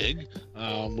as big,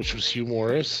 which was Hugh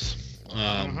Morris,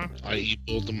 i.e.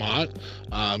 Bill DeMott.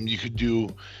 You could do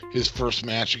his first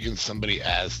match against somebody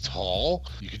as tall.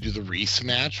 You could do the Reese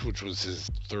match, which was his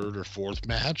third or fourth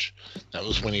match. That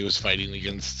was when he was fighting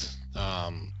against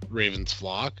Raven's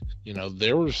Flock. You know,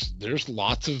 there's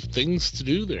lots of things to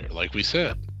do there, like we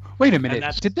said. Wait a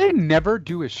minute. Did they never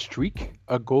do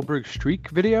a Goldberg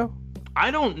streak video? I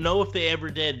don't know if they ever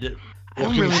did. I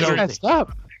don't really know that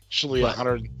stuff. Actually,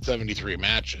 173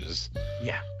 matches.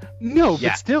 Yeah. No,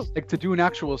 but still, like, to do an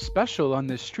actual special on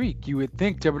this streak, you would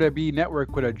think WWE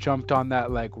Network would have jumped on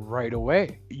that like right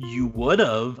away. You would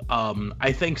have.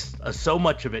 I think so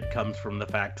much of it comes from the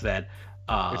fact that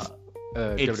it's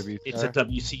a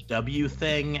WCW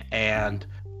thing, and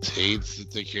hates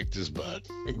that they kicked his butt.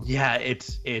 Yeah,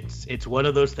 it's one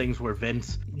of those things where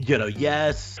Vince, you know,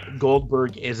 yes,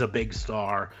 Goldberg is a big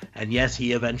star, and yes,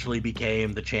 he eventually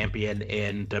became the champion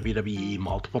in WWE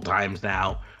multiple times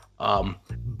now.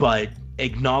 But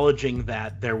acknowledging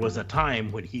that there was a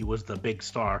time when he was the big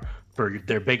star for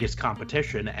their biggest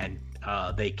competition, and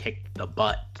they kicked the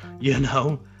butt, you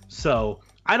know? So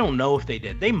I don't know if they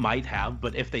did. They might have,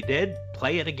 but if they did,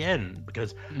 play it again,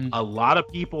 because a lot of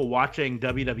people watching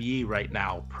WWE right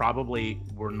now probably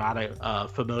were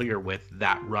not familiar with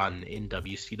that run in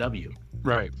WCW.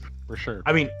 Right, for sure.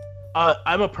 I mean,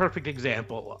 I'm a perfect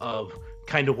example of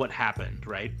kind of what happened,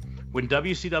 right? When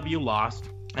WCW lost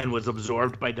and was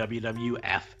absorbed by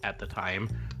WWF at the time,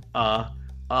 a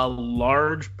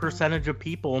large percentage of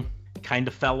people kind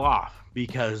of fell off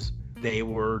because they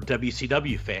were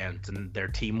WCW fans and their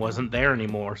team wasn't there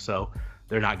anymore, so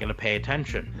they're not going to pay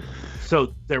attention.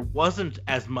 So there wasn't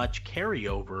as much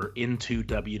carryover into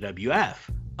WWF.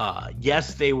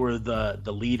 Yes, they were the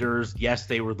leaders. Yes,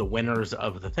 they were the winners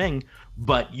of the thing.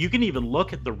 But you can even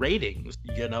look at the ratings.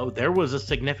 You know, there was a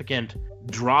significant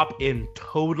drop in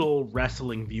total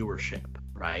wrestling viewership,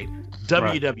 right?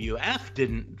 WWF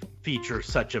didn't feature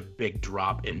such a big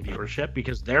drop in viewership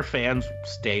because their fans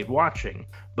stayed watching.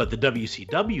 But the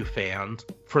WCW fans,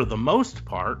 for the most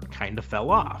part, kind of fell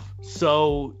off.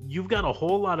 So you've got a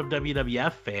whole lot of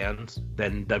WWF fans,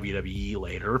 then WWE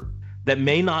later, that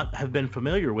may not have been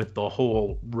familiar with the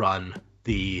whole run,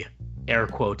 the air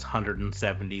quotes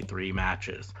 173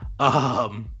 matches.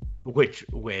 Which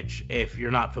if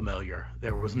you're not familiar,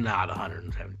 there was not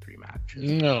 173 matches.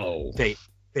 No.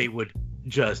 They would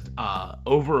just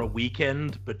over a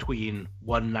weekend between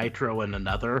one Nitro and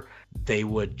another, they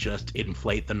would just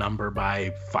inflate the number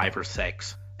by 5 or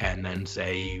 6 and then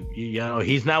say, you know,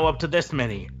 he's now up to this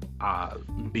many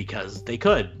because they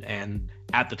could. And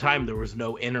at the time there was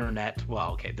no internet.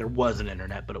 Well, okay, there was an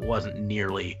internet, but it wasn't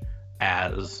nearly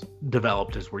as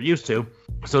developed as we're used to.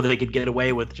 So they could get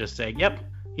away with just saying, yep,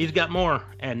 he's got more,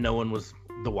 and no one was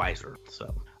the wiser.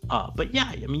 So, but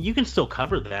yeah, I mean, you can still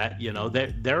cover that. You know,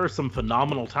 there are some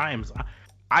phenomenal times.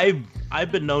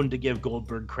 I've been known to give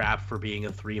Goldberg crap for being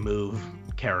a 3-move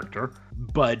character,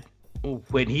 but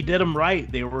when he did them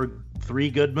right, they were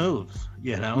 3 good moves,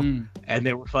 you know, and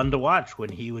they were fun to watch when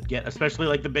he would get, especially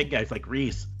like the big guys like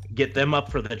Reese, get them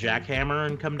up for the jackhammer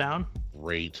and come down.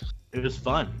 Great. It was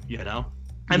fun, you know.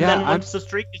 And then once the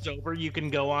streak is over, you can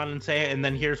go on and say, and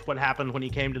then here's what happened when he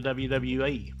came to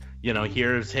WWE. You know,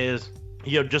 here's his,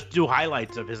 you know, just do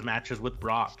highlights of his matches with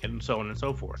Brock and so on and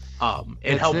so forth.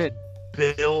 It helps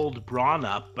build Braun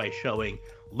up by showing,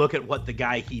 look at what the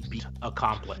guy he beat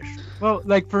accomplished. Well,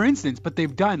 like for instance, but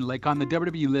they've done, like on the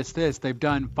WWE list they've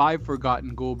done 5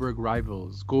 forgotten Goldberg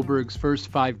rivals, Goldberg's first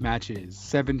 5 matches,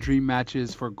 7 dream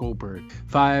matches for Goldberg,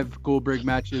 5 Goldberg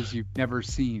matches you've never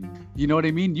seen. You know what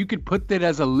I mean? You could put that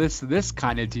as a list, this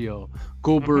kind of deal,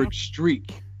 Goldberg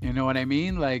streak. You know what I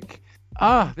mean? Like,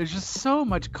 there's just so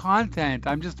much content.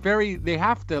 I'm just they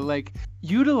have to like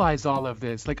utilize all of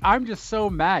this. Like, I'm just so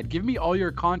mad. Give me all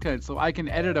your content so I can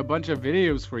edit a bunch of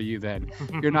videos for you then.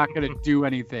 You're not going to do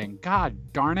anything. God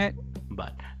darn it.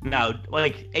 But now,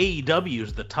 like, AEW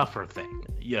is the tougher thing.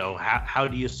 You know, how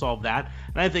do you solve that?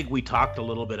 And I think we talked a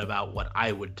little bit about what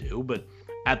I would do, but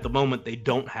at the moment they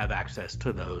don't have access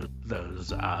to those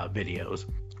videos.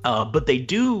 But they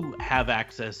do have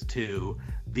access to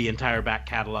the entire back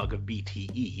catalog of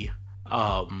BTE,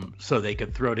 so they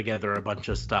could throw together a bunch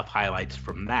of stuff, highlights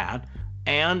from that.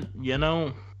 And, you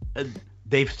know,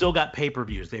 they've still got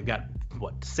pay-per-views. They've got,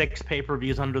 6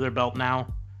 pay-per-views under their belt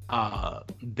now?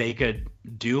 They could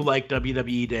do like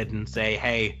WWE did and say,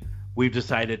 hey, we've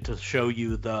decided to show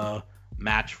you the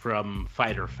match from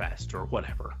Fyter Fest or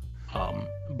whatever.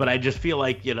 But I just feel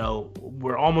like, you know,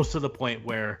 we're almost to the point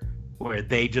where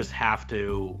they just have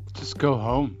to just go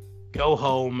home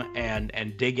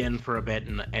and dig in for a bit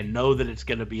and know that it's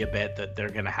going to be a bit that they're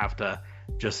going to have to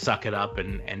just suck it up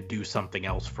and do something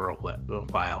else for a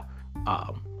while.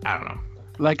 I don't know.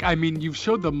 Like, I mean, you've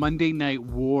showed the Monday Night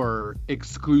War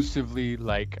exclusively,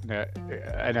 like,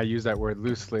 and I use that word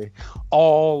loosely,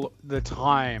 all the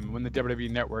time when the WWE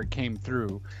Network came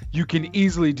through. You can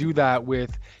easily do that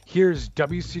with, here's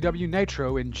WCW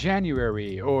Nitro in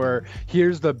January, or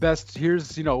here's,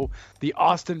 you know, the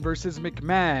Austin versus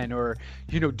McMahon, or,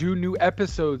 you know, do new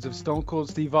episodes of Stone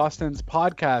Cold Steve Austin's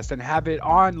podcast and have it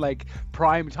on, like,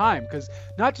 prime time. Because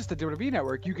not just the WWE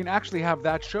Network, you can actually have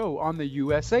that show on the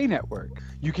USA Network.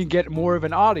 You can get more of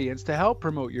an audience to help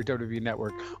promote your WWE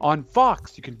Network. On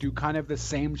Fox, you can do kind of the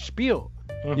same spiel.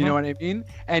 You know what I mean?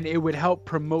 And it would help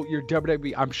promote your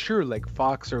WWE. I'm sure like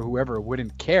Fox or whoever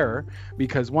wouldn't care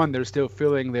because, one, they're still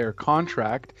filling their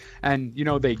contract and, you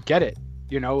know, they get it.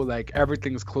 You know, like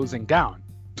everything's closing down.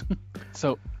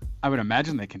 So I would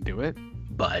imagine they can do it.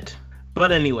 But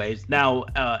anyways, now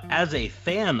as a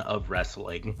fan of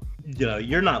wrestling, you know,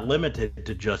 you're not limited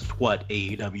to just what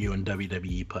AEW and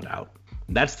WWE put out.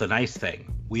 That's the nice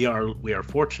thing. We are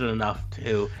fortunate enough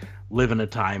to live in a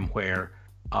time where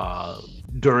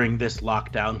during this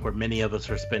lockdown, where many of us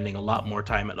are spending a lot more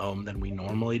time at home than we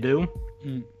normally do,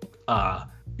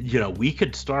 you know, we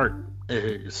could start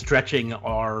stretching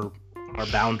our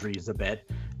boundaries a bit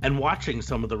and watching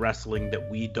some of the wrestling that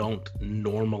we don't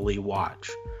normally watch.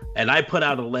 And I put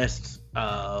out a list,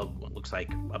 what looks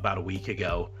like about a week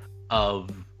ago, of,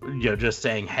 you know, just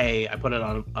saying, hey, I put it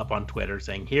up on Twitter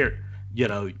saying, here, you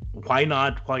know, why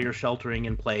not, while you're sheltering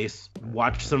in place,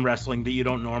 watch some wrestling that you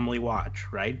don't normally watch,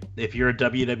 right? If you're a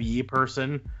WWE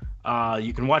person,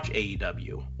 you can watch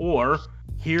AEW. Or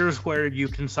here's where you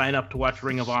can sign up to watch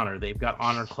Ring of Honor. They've got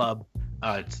Honor Club.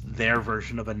 It's their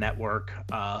version of a network.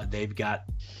 They've got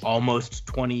almost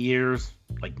 20 years,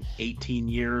 like 18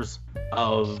 years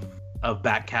of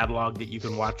back catalog that you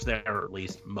can watch there, or at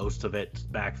least most of it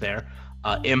back there.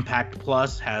 Impact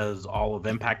Plus has all of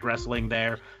Impact Wrestling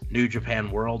there.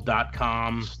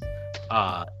 NewJapanWorld.com,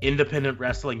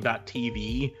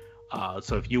 IndependentWrestling.tv.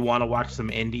 So if you want to watch some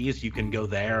indies, you can go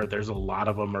there. There's a lot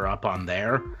of them are up on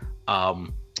there.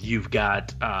 You've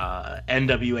got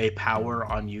NWA Power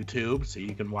on YouTube, so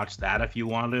you can watch that if you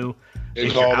want to.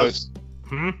 Nick Aldis.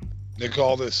 Nick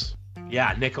Aldis.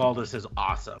 Yeah, Nick Aldis is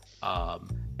awesome.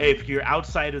 If you're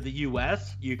outside of the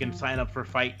U.S., you can sign up for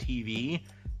Fight TV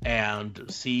and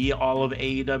see all of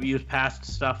AEW's past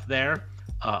stuff there.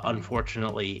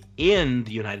 Unfortunately, in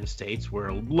the United States, we're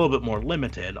a little bit more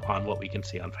limited on what we can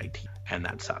see on Fight TV, and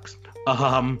that sucks.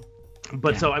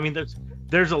 But so, I mean,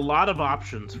 there's a lot of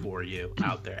options for you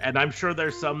out there, and I'm sure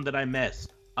there's some that I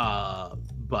missed.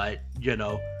 But you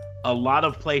know, a lot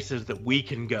of places that we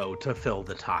can go to fill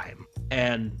the time,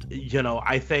 and you know,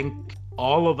 I think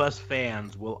all of us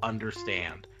fans will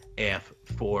understand if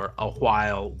for a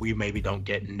while we maybe don't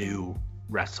get new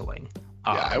wrestling.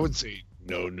 Yeah, I would say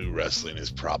no new wrestling is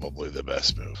probably the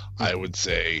best move. I would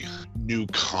say new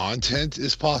content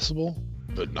is possible,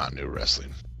 but not new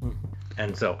wrestling.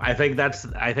 And so I think that's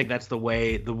the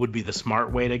way that would be the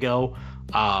smart way to go.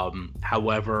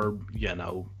 However, you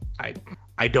know,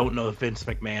 I don't know if Vince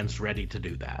McMahon's ready to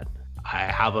do that.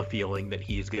 I have a feeling that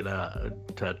he's gonna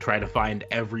to try to find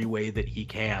every way that he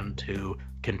can to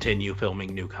continue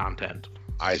filming new content.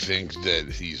 I think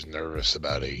that he's nervous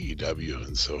about AEW,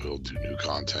 and so he'll do new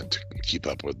content to keep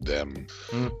up with them,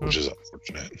 which is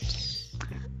unfortunate.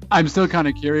 I'm still kind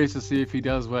of curious to see if he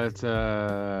does what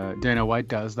Dana White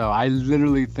does, though. I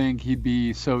literally think he'd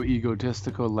be so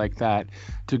egotistical like that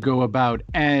to go about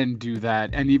and do that.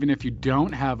 And even if you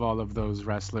don't have all of those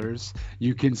wrestlers,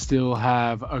 you can still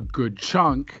have a good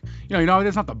chunk. You know,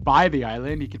 it's not to buy the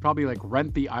island. You could probably like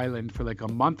rent the island for like a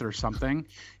month or something,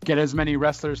 get as many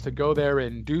wrestlers to go there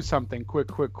and do something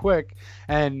quick,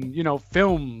 and, you know,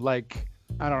 film like,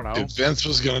 I don't know. If Vince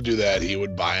was going to do that, he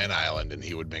would buy an island and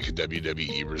he would make a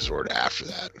WWE resort after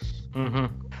that.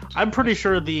 I'm pretty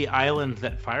sure the island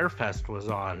that Firefest was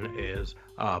on is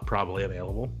probably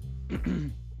available.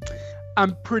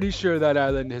 I'm pretty sure that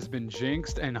island has been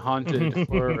jinxed and haunted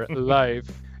for life.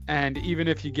 And even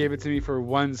if you gave it to me for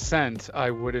 1 cent,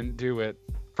 I wouldn't do it.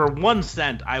 For 1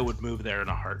 cent, I would move there in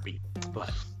a heartbeat.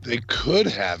 But they could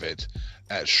have it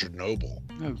at Chernobyl.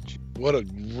 Oh, what a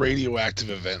radioactive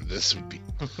event this would be.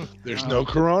 There's no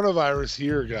coronavirus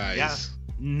here, guys. Yeah,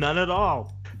 none at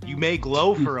all. You may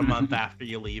glow for a month after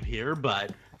you leave here,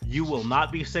 but you will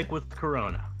not be sick with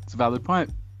corona. It's a valid point.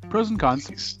 Pros and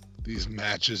cons. These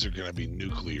matches are going to be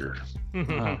nuclear.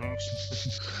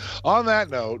 On that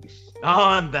note,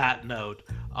 I'm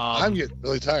getting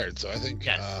really tired, so I think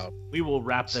we will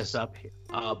wrap this up here.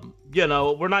 You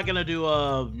know, we're not going to do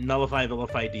a nullify,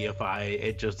 vilify, deify.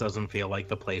 It just doesn't feel like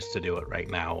the place to do it right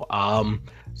now.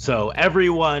 So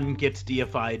everyone gets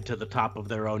deified to the top of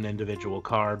their own individual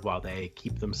card while they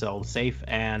keep themselves safe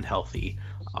and healthy.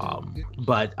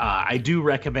 But I do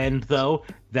recommend, though,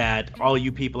 that all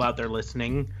you people out there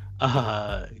listening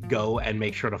go and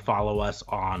make sure to follow us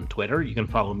on Twitter. You can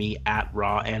follow me at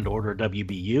Raw and Order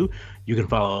WBU. You can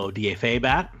follow DA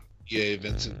Fabat. Yay,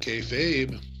 Vincent K.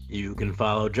 Fabe. You can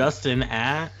follow Justin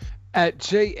at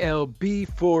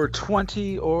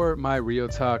JLB420 or my Real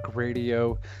Talk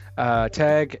Radio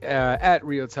tag at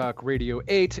Real Talk Radio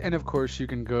 8. And of course, you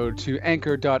can go to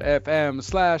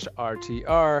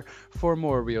anchor.fm/RTR for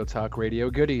more Real Talk Radio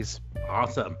goodies.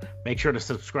 Awesome. Make sure to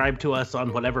subscribe to us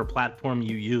on whatever platform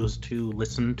you use to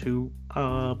listen to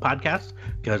podcasts,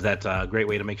 because that's a great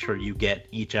way to make sure you get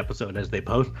each episode as they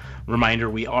post. Reminder,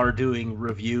 we are doing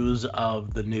reviews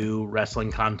of the new wrestling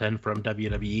content from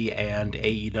WWE and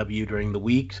AEW during the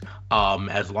weeks.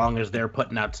 As long as they're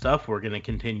putting out stuff, we're going to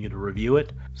continue to review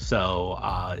it. So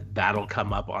that'll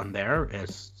come up on there.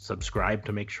 Subscribe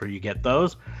to make sure you get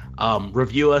those.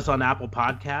 Review us on Apple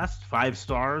Podcasts. 5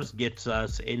 stars gets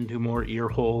us into more ear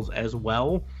holes as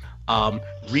well.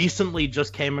 Recently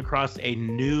just came across a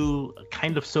new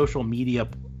kind of social media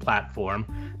platform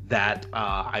that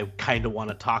I kind of want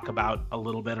to talk about a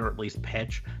little bit, or at least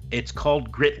pitch. It's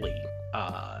called Gritly,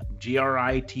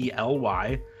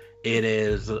 Gritly. It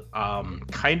is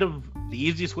kind of the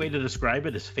easiest way to describe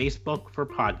it is Facebook for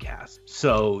podcasts.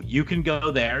 So you can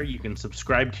go there, you can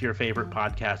subscribe to your favorite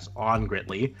podcasts on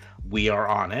Gritly. We are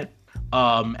on it.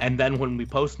 And then when we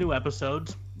post new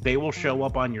episodes, they will show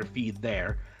up on your feed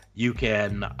there. You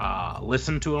can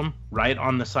listen to them right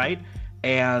on the site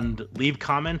and leave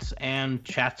comments and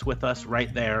chats with us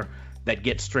right there that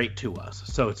get straight to us.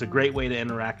 So it's a great way to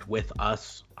interact with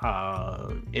us.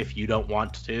 If you don't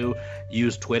want to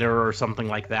use Twitter or something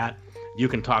like that, you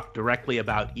can talk directly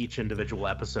about each individual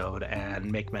episode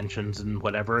and make mentions and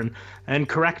whatever, and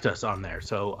correct us on there.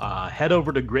 So head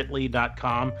over to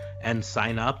gritly.com and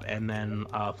sign up, and then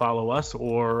follow us,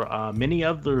 or many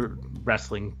of the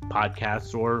wrestling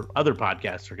podcasts or other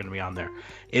podcasts are going to be on there.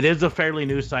 It is a fairly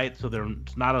new site, so there's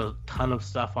not a ton of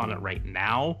stuff on it right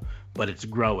now, but it's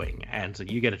growing, and so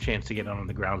you get a chance to get on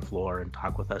the ground floor and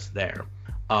talk with us there.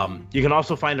 You can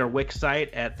also find our Wix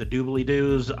site at the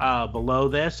doobly-doos below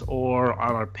this, or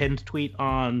on our pinned tweet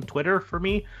on Twitter for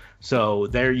me. So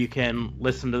there you can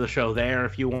listen to the show there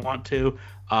if you want to,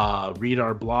 read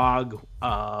our blog,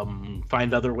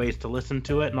 find other ways to listen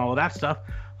to it and all of that stuff.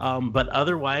 But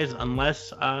otherwise,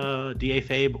 unless D.A.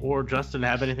 Fabe or Justin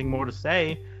have anything more to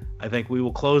say, I think we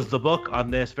will close the book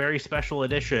on this very special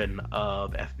edition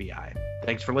of FBI.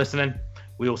 Thanks for listening.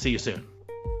 We will see you soon.